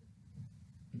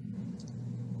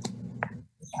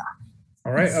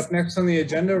 All right, up next on the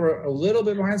agenda, we're a little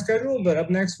bit behind schedule, but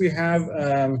up next we have,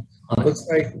 looks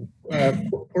like,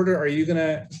 Porter, are you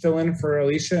gonna fill in for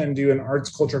Alicia and do an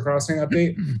Arts Culture Crossing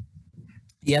update?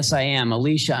 Yes, I am.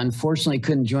 Alicia unfortunately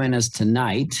couldn't join us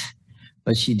tonight,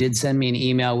 but she did send me an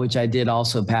email, which I did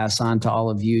also pass on to all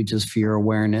of you just for your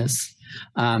awareness.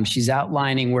 She's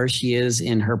outlining where she is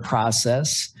in her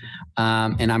process,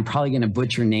 and I'm probably gonna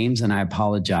butcher names and I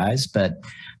apologize, but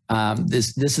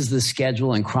this is the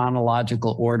schedule in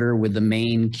chronological order, with the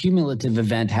main cumulative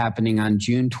event happening on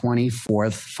June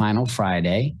 24th, final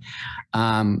Friday.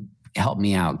 Help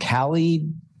me out. Callie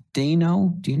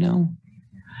Dino, do you know?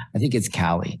 I think it's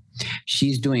Callie.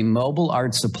 She's doing mobile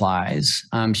art supplies.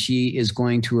 She is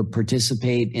going to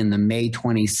participate in the May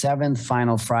 27th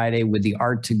Final Friday with the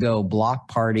Art to Go block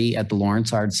party at the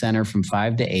Lawrence Arts Center from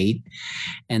 5 to 8.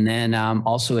 And then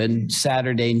also on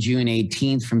Saturday, June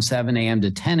 18th from 7 a.m.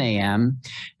 to 10 a.m.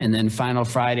 And then Final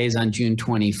Fridays on June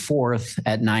 24th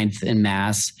at 9th and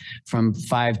Mass from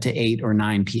 5 to 8 or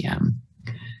 9 p.m.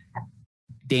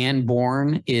 Dan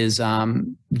Bourne is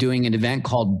doing an event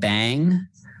called Bang,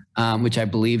 which I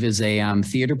believe is a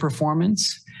theater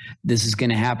performance. This is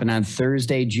going to happen on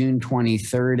Thursday, June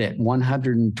 23rd at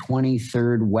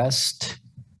 123rd West.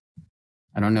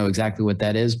 I don't know exactly what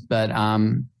that is, but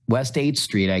West 8th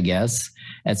Street, I guess,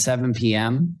 at 7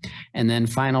 p.m. And then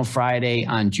Final Friday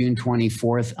on June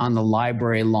 24th on the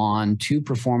library lawn, 2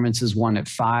 performances, one at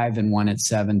 5 and one at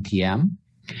 7 p.m.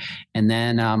 And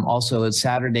then also it's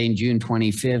Saturday, June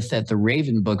 25th at the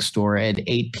Raven Bookstore at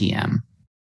 8 p.m.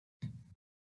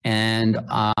 And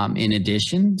in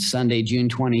addition, Sunday, June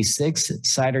 26th, at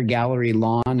Cider Gallery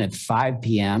Lawn at 5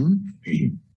 p.m.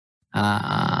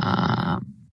 And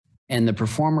the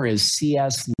performer is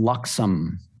C.S.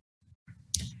 Luxem.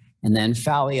 And then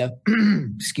Falia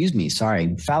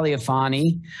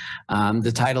Fani.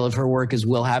 The title of her work is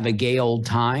We'll Have a Gay Old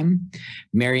Time,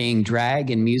 Marrying Drag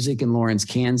and Music in Lawrence,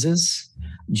 Kansas.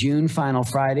 June Final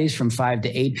Fridays from 5 to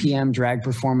 8 p.m. Drag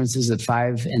performances at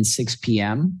 5 and 6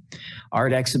 p.m.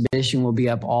 Art exhibition will be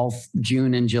up all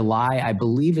June and July, I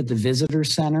believe at the Visitor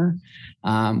Center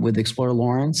with Explore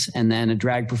Lawrence. And then a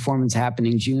drag performance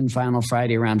happening June Final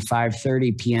Friday around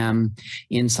 5:30 p.m.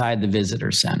 inside the Visitor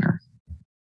Center.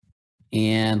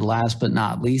 And last but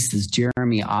not least is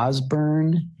Jeremy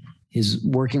Osborne. He's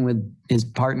working with his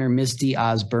partner, Misty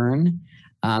Osborne.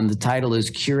 The title is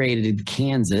Curated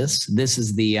Kansas. This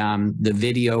is the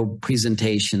video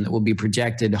presentation that will be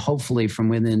projected hopefully from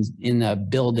within in a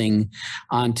building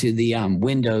onto the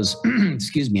windows,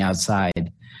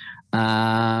 outside.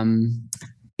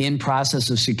 In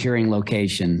process of securing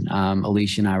location.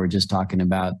 Alicia and I were just talking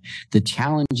about the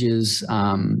challenges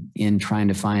in trying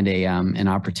to find an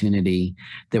opportunity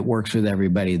that works with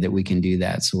everybody that we can do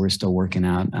that. So we're still working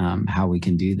out how we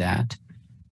can do that.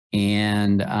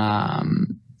 And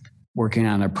working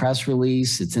on a press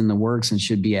release. It's in the works and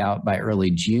should be out by early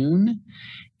June.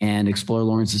 And Explore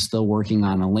Lawrence is still working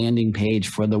on a landing page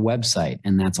for the website.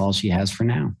 And that's all she has for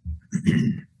now.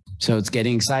 So it's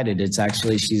getting excited. It's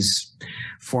actually, she's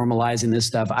formalizing this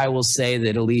stuff. I will say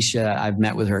that Alicia, I've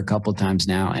met with her a couple of times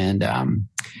now, and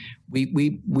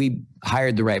we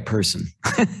hired the right person.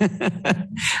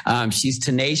 She's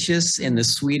tenacious in the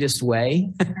sweetest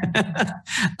way.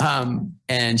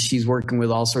 And she's working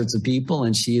with all sorts of people,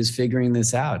 and she is figuring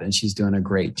this out, and she's doing a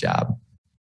great job.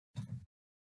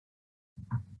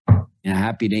 And I'm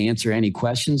happy to answer any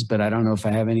questions, but I don't know if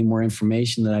I have any more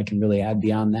information that I can really add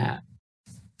beyond that.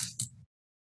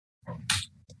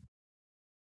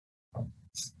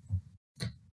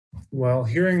 Well,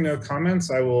 hearing no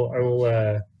comments, I will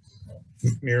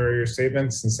mirror your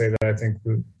statements and say that I think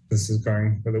this is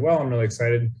going really well. I'm really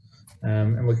excited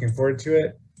and looking forward to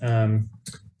it.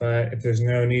 But if there's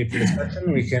no need for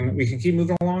discussion, we can keep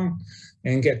moving along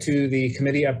and get to the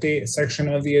committee update section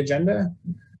of the agenda,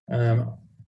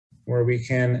 where we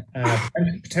can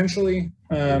potentially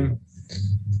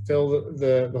fill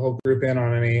the whole group in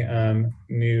on any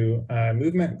new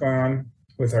movement going on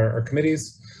with our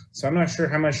committees. So I'm not sure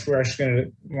how much we're actually going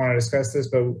to want to discuss this,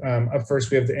 but up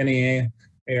first we have the NEA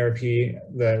ARP,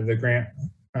 the grant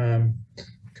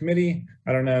committee.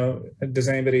 I don't know, does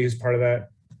anybody who's part of that,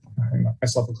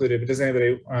 myself included, but does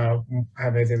anybody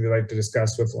have anything they'd like to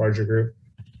discuss with the larger group?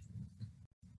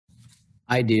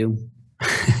 I do.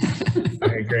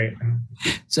 Okay, great.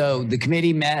 So the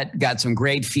committee met, got some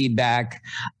great feedback.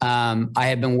 I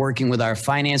have been working with our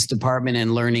finance department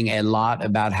and learning a lot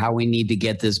about how we need to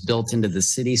get this built into the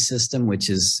city system, which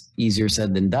is easier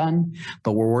said than done,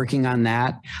 but we're working on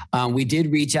that. We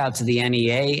did reach out to the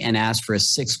NEA and ask for a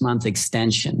 6-month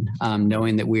extension,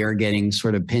 knowing that we are getting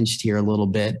sort of pinched here a little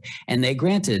bit, and they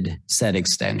granted said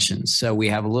extension. So we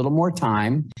have a little more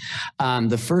time.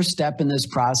 The first step in this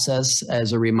process,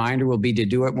 as a reminder, will be to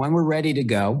do it when we're ready to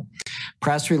go.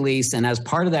 Press release, and as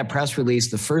part of that press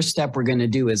release, the first step we're going to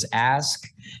do is ask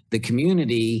the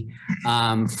community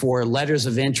for letters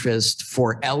of interest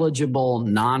for eligible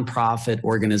nonprofit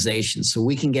organizations, so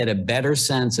we can get a better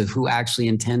sense of who actually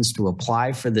intends to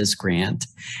apply for this grant,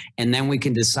 and then we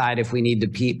can decide if we need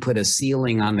to put a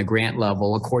ceiling on the grant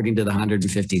level according to the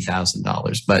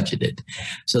 $150,000 budgeted.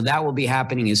 So that will be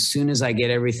happening as soon as I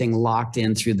get everything locked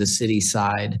in through the city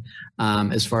side,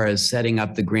 as far as setting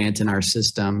up the grant in our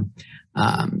system.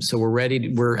 So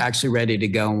we're actually ready to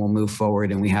go, and we'll move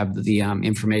forward, and we have the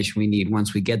information we need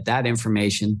once we get that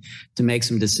information to make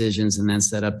some decisions and then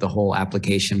set up the whole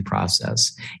application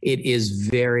process. It is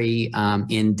very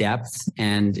in-depth,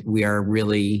 and we are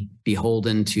really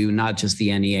beholden to not just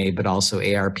the NEA, but also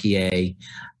ARPA,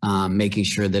 making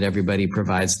sure that everybody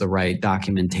provides the right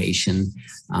documentation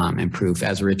and proof,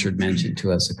 as Richard mentioned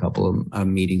to us a couple of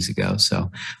meetings ago. So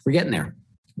we're getting there.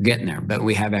 We're getting there, but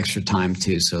we have extra time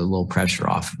too, so a little pressure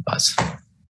off of us.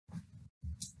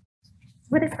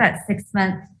 What is that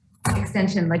 6-month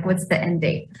extension? Like, what's the end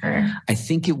date for? I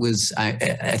think it was, I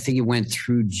think it went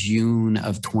through June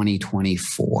of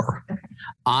 2024. Okay.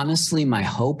 Honestly, my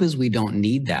hope is we don't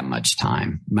need that much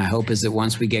time. My hope is that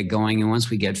once we get going and once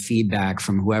we get feedback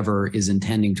from whoever is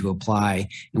intending to apply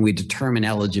and we determine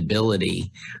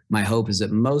eligibility, my hope is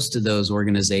that most of those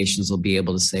organizations will be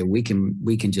able to say, we can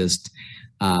just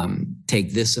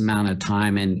take this amount of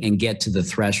time and get to the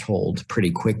threshold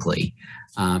pretty quickly.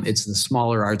 It's the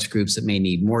smaller arts groups that may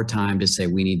need more time to say,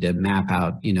 we need to map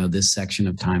out, this section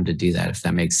of time to do that, if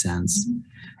that makes sense. Mm-hmm.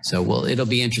 So, it'll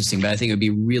be interesting, but I think it'd be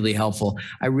really helpful.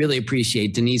 I really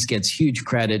appreciate Denise gets huge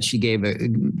credit. She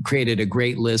created a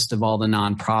great list of all the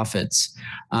nonprofits,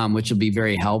 which will be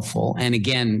very helpful. And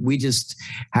again, we just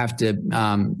have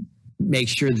to make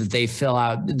sure that they fill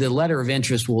out the letter of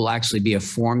interest. Will actually be a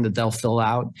form that they'll fill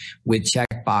out with check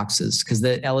boxes, because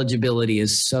the eligibility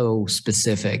is so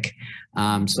specific.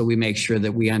 So we make sure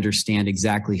that we understand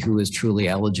exactly who is truly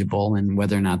eligible and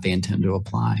whether or not they intend to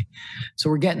apply. So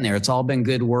we're getting there. It's all been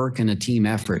good work and a team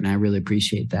effort, and I really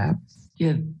appreciate that. Do you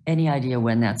have any idea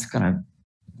when that's going to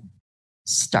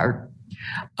start?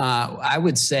 I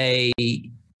would say,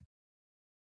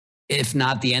 if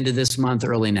not the end of this month,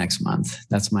 early next month.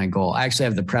 That's my goal. I actually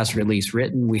have the press release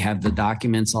written. We have the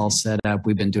documents all set up.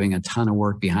 We've been doing a ton of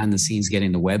work behind the scenes,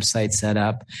 getting the website set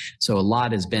up. So a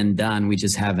lot has been done. We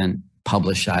just haven't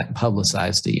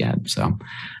publicized it yet. So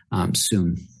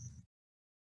soon.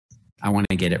 I want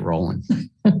to get it rolling.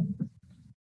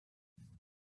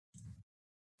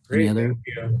 Great.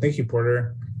 Thank you,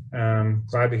 Porter.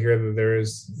 Glad to hear that there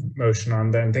is motion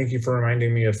on that. And thank you for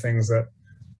reminding me of things that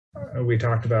we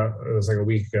talked about. It was like a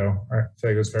week ago. I feel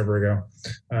like it was forever ago.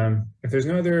 If there's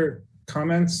no other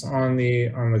comments on the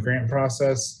grant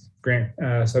process, grant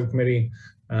subcommittee,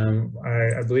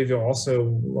 I believe you'll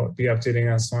also be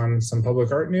updating us on some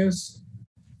public art news.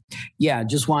 Yeah,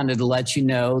 just wanted to let you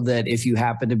know that if you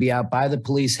happen to be out by the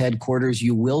police headquarters,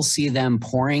 you will see them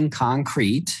pouring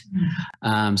concrete.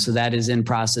 So that is in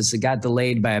process. It got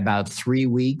delayed by about 3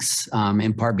 weeks,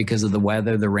 in part because of the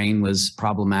weather. The rain was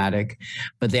problematic,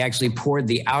 but they actually poured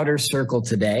the outer circle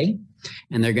today,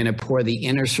 and they're going to pour the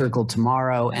inner circle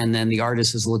tomorrow. And then the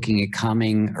artist is looking at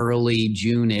coming early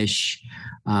June-ish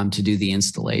to do the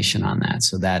installation on that.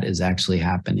 So that is actually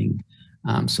happening.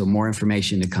 So more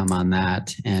information to come on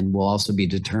that. And we'll also be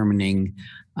determining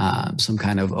some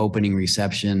kind of opening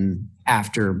reception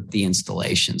after the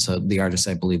installation. So the artist,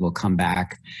 I believe, will come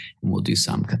back and we'll do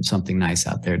something nice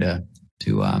out there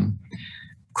to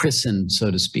christen,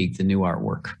 so to speak, the new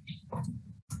artwork.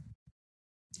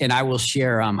 And I will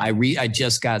share, I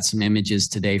just got some images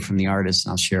today from the artist,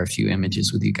 and I'll share a few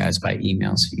images with you guys by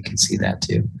email so you can see that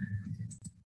too.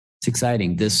 It's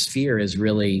exciting. This sphere is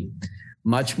really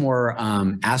much more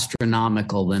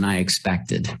astronomical than I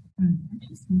expected.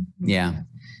 Yeah.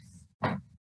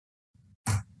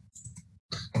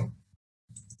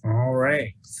 All right.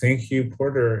 Thank you,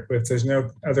 Porter. If there's no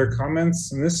other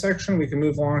comments in this section, we can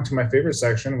move along to my favorite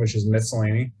section, which is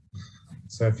miscellany.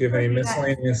 So if you have any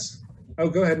miscellaneous,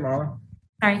 go ahead, Marla.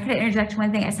 Sorry, could I interject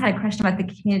one thing? I just had a question about the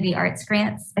community arts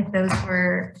grants, if those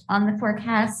were on the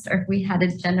forecast or if we had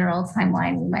a general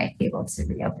timeline, we might be able to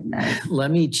reopen those. Let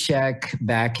me check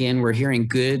back in. We're hearing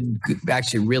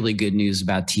actually really good news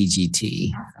about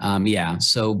TGT. Yeah,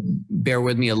 so bear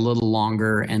with me a little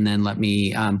longer, and then let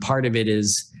me, part of it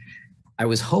is, I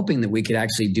was hoping that we could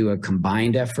actually do a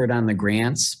combined effort on the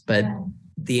grants, but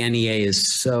the NEA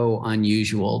is so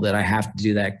unusual that I have to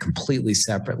do that completely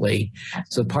separately.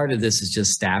 So part of this is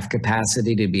just staff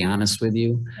capacity, to be honest with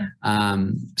you.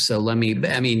 So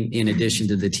in addition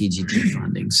to the TGT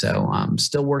funding. So I'm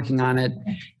still working on it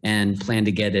and plan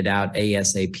to get it out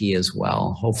ASAP as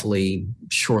well. Hopefully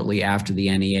shortly after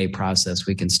the NEA process,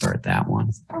 we can start that one.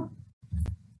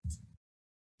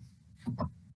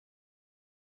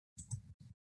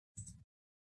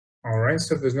 All right,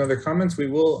 so if there's no other comments, we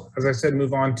will, as I said,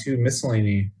 move on to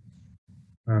miscellany.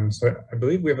 So I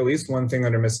believe we have at least one thing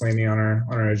under miscellany on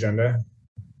our agenda.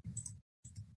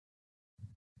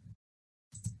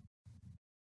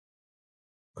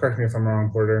 Correct me if I'm wrong,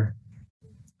 Porter.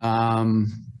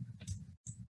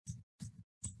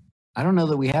 I don't know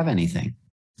that we have anything.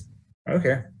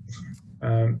 Okay.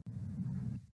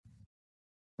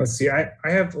 Let's see. I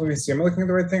have. Let me see. Am I looking at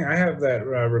the right thing? I have that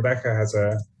Rebecca has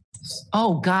a.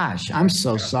 Oh gosh, I'm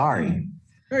so sorry.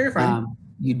 No, you're fine.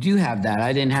 You do have that.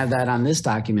 I didn't have that on this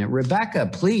document. Rebecca,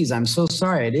 please, I'm so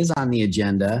sorry. It is on the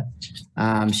agenda.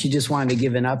 She just wanted to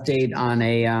give an update on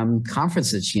a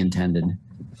conference that she attended.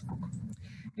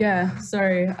 Yeah,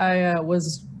 sorry. I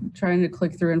was trying to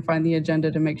click through and find the agenda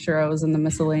to make sure I was in the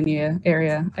miscellanea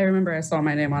area. I remember I saw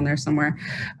my name on there somewhere.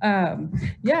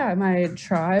 Yeah, my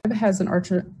tribe has an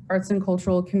arts and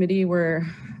cultural committee. We're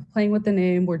playing with the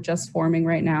name. We're just forming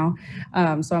right now.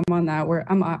 So I'm on that.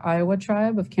 I'm an Iowa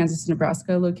tribe of Kansas,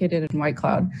 Nebraska, located in White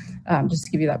Cloud, just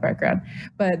to give you that background.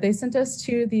 But they sent us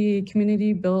to the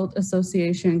Community Built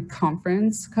Association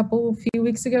conference a few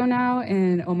weeks ago now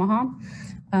in Omaha.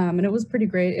 And it was pretty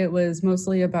great. It was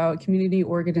mostly about community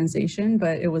organization,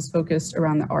 but it was focused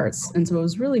around the arts. And so it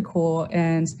was really cool.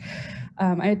 And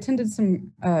I attended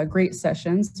some great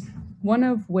sessions, one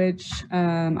of which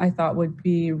I thought would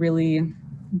be really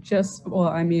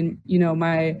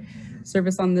my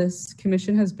service on this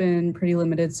commission has been pretty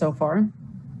limited so far.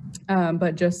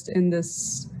 But just in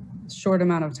this short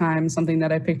amount of time, something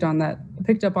that I picked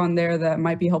up on there that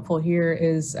might be helpful here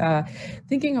is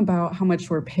thinking about how much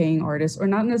we're paying artists, or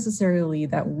not necessarily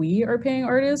that we are paying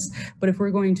artists, but if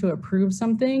we're going to approve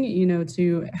something,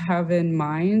 to have in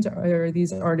mind, are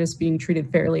these artists being treated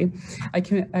fairly?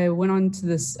 I went on to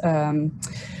this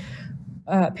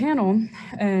panel,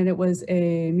 and it was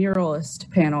a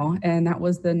muralist panel, and that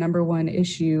was the number one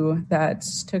issue that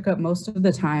took up most of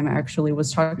the time, actually,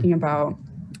 was talking about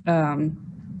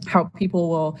how people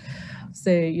will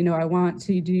say, I want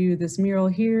to do this mural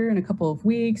here in a couple of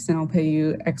weeks and I'll pay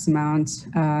you X amount.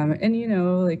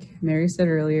 And, like Mary said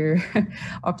earlier,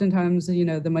 oftentimes,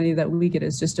 the money that we get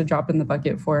is just a drop in the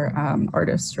bucket for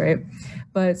artists, right?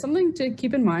 But something to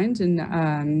keep in mind,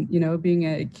 and, being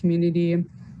a community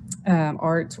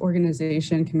art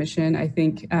organization commission, I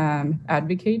think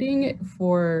advocating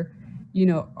for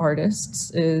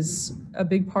artists is a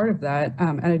big part of that.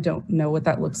 And I don't know what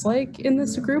that looks like in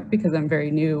this group because I'm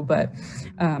very new, but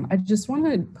I just want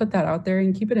to put that out there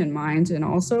and keep it in mind. And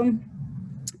also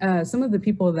some of the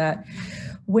people that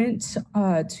went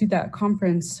to that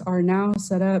conference are now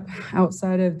set up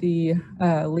outside of the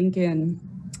Lincoln.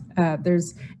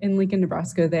 In Lincoln,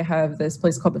 Nebraska, they have this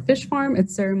place called the Fish Farm.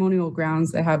 It's ceremonial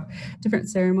grounds. They have different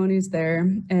ceremonies there,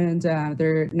 and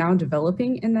they're now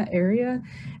developing in that area.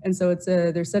 And so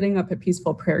they're setting up a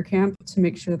peaceful prayer camp to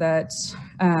make sure that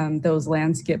those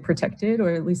lands get protected,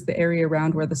 or at least the area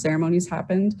around where the ceremonies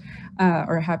happened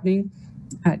are happening.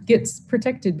 Gets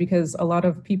protected because a lot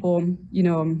of people,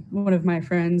 one of my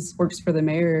friends works for the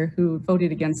mayor who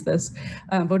voted against this,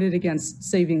 voted against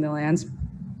saving the lands.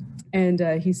 And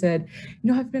he said,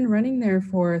 I've been running there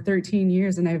for 13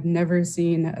 years and I've never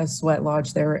seen a sweat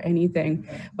lodge there or anything.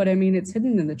 But I mean, it's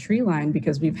hidden in the tree line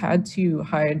because we've had to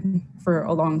hide for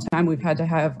a long time. We've had to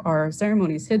have our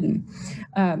ceremonies hidden.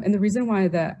 And the reason why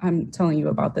that I'm telling you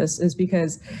about this is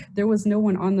because there was no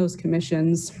one on those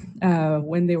commissions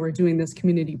when they were doing this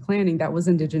community planning that was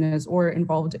Indigenous or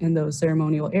involved in those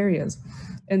ceremonial areas.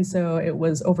 And so it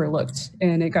was overlooked,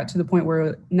 and it got to the point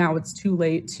where now it's too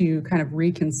late to kind of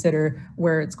reconsider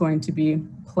where it's going to be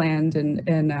planned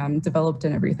and developed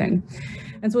and everything.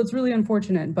 And so it's really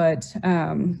unfortunate, but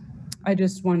I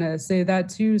just want to say that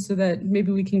too, so that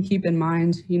maybe we can keep in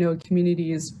mind,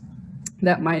 communities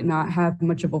that might not have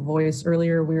much of a voice.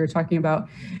 Earlier, we were talking about,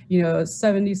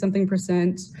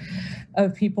 70-something%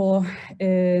 of people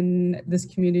in this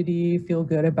community feel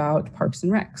good about parks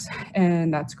and recs,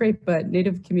 and that's great, but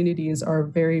Native communities are a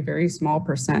very, very small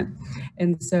percent.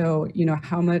 And so,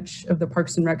 how much of the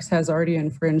parks and recs has already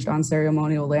infringed on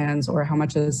ceremonial lands, or how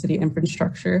much of the city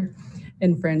infrastructure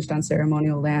infringed on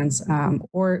ceremonial lands,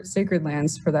 or sacred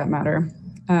lands for that matter.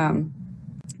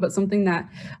 But something that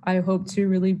I hope to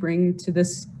really bring to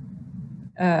this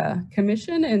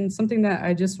commission, and something that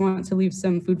I just want to leave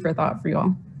some food for thought for you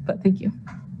all. But thank you.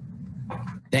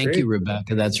 Thank you,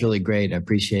 Rebecca. That's really great. I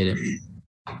appreciate it.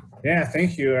 Yeah,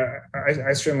 thank you.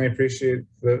 I certainly appreciate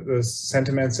those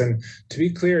sentiments. And to be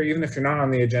clear, even if you're not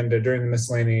on the agenda during the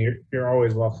miscellany, you're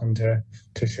always welcome to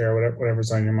share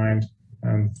whatever's on your mind. I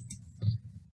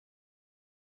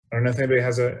don't know if anybody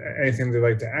has anything they'd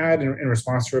like to add in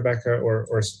response to Rebecca or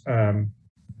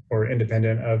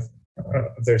independent of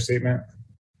their statement.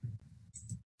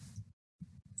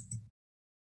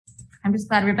 I'm just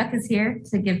glad Rebecca's here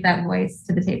to give that voice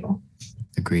to the table.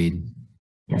 Agreed.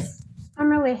 Yes. I'm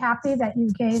really happy that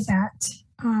you gave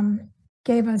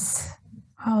us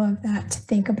all of that to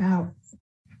think about.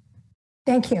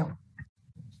 Thank you.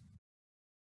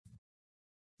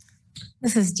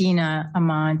 This is Dina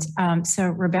Amont. So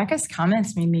Rebecca's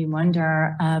comments made me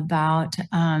wonder about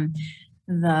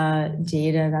the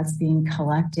data that's being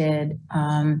collected.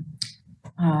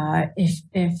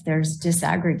 If there's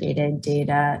disaggregated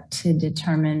data to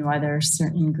determine whether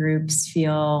certain groups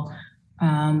feel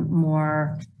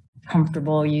more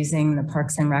comfortable using the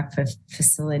Parks and Rec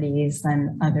facilities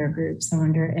than other groups. I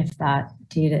wonder if that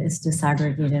data is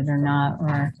disaggregated or not,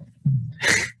 or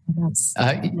that's,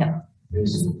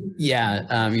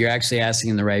 you're actually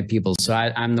asking the right people. So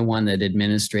I'm the one that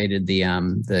administrated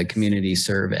the community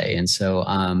survey, and so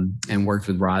and worked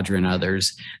with Roger and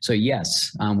others. So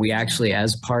yes, we actually,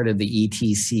 as part of the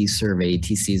ETC survey,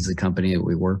 ETC is the company that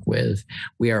we work with,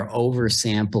 we are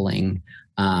oversampling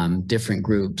different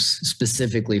groups,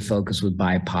 specifically focused with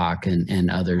BIPOC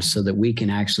and others, so that we can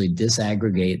actually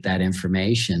disaggregate that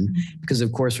information, because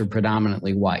of course we're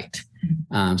predominantly white.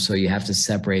 So you have to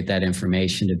separate that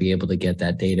information to be able to get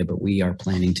that data, but we are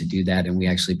planning to do that, and we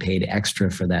actually paid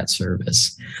extra for that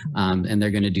service. And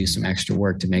they're going to do some extra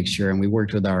work to make sure, and we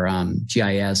worked with our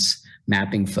GIS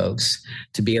mapping folks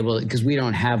to be able, because we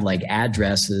don't have like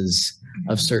addresses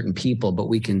of certain people, but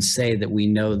we can say that we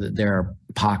know that there are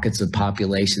pockets of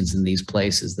populations in these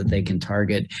places that they can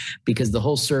target, because the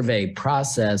whole survey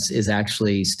process is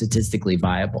actually statistically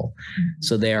viable.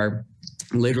 So they are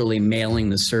literally mailing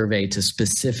the survey to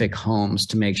specific homes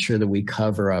to make sure that we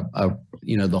cover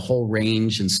the whole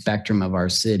range and spectrum of our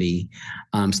city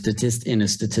in a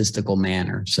statistical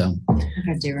manner. So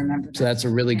I do remember that. So that's a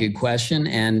really good question,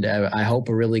 and I hope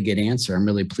a really good answer. I'm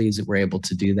really pleased that we're able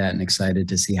to do that and excited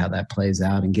to see how that plays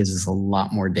out and gives us a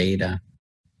lot more data.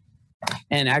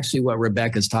 And actually what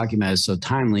Rebecca's talking about is so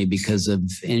timely because of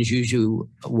Njuju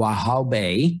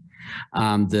Wahabe,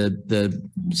 the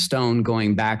stone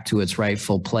going back to its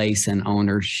rightful place and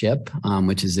ownership,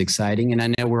 which is exciting. And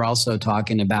I know we're also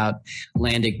talking about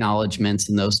land acknowledgements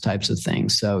and those types of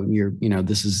things. So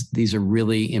these are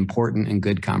really important and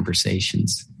good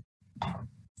conversations.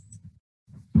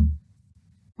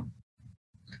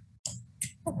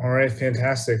 All right,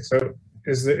 fantastic. So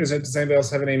does anybody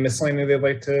else have any miscellaneous they'd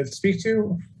like to speak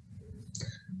to?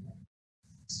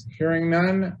 Hearing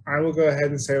none, I will go ahead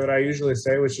and say what I usually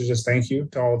say, which is just thank you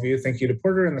to all of you. Thank you to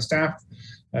Porter and the staff.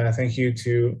 Thank you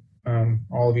to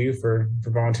all of you for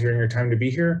volunteering your time to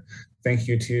be here. Thank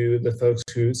you to the folks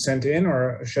who sent in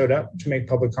or showed up to make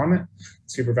public comment.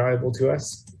 Super valuable to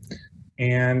us.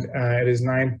 And it is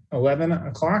 11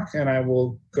 o'clock, and I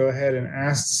will go ahead and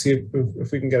ask to see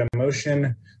if we can get a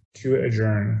motion to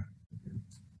adjourn.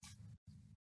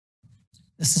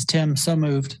 This is Tim, so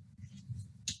moved.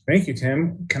 Thank you,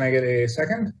 Tim. Can I get a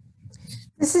second?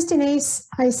 This is Denise.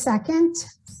 I second.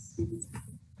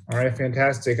 All right,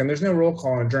 fantastic. And there's no roll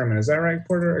call on adjournment. Is that right,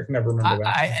 Porter? I can never remember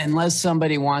that. Unless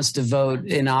somebody wants to vote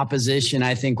in opposition,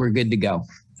 I think we're good to go.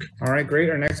 All right, great.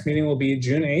 Our next meeting will be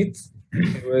June 8th.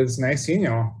 It was nice seeing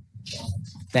you all.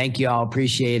 Thank you all.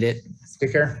 Appreciate it.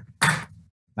 Take care.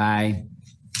 Bye.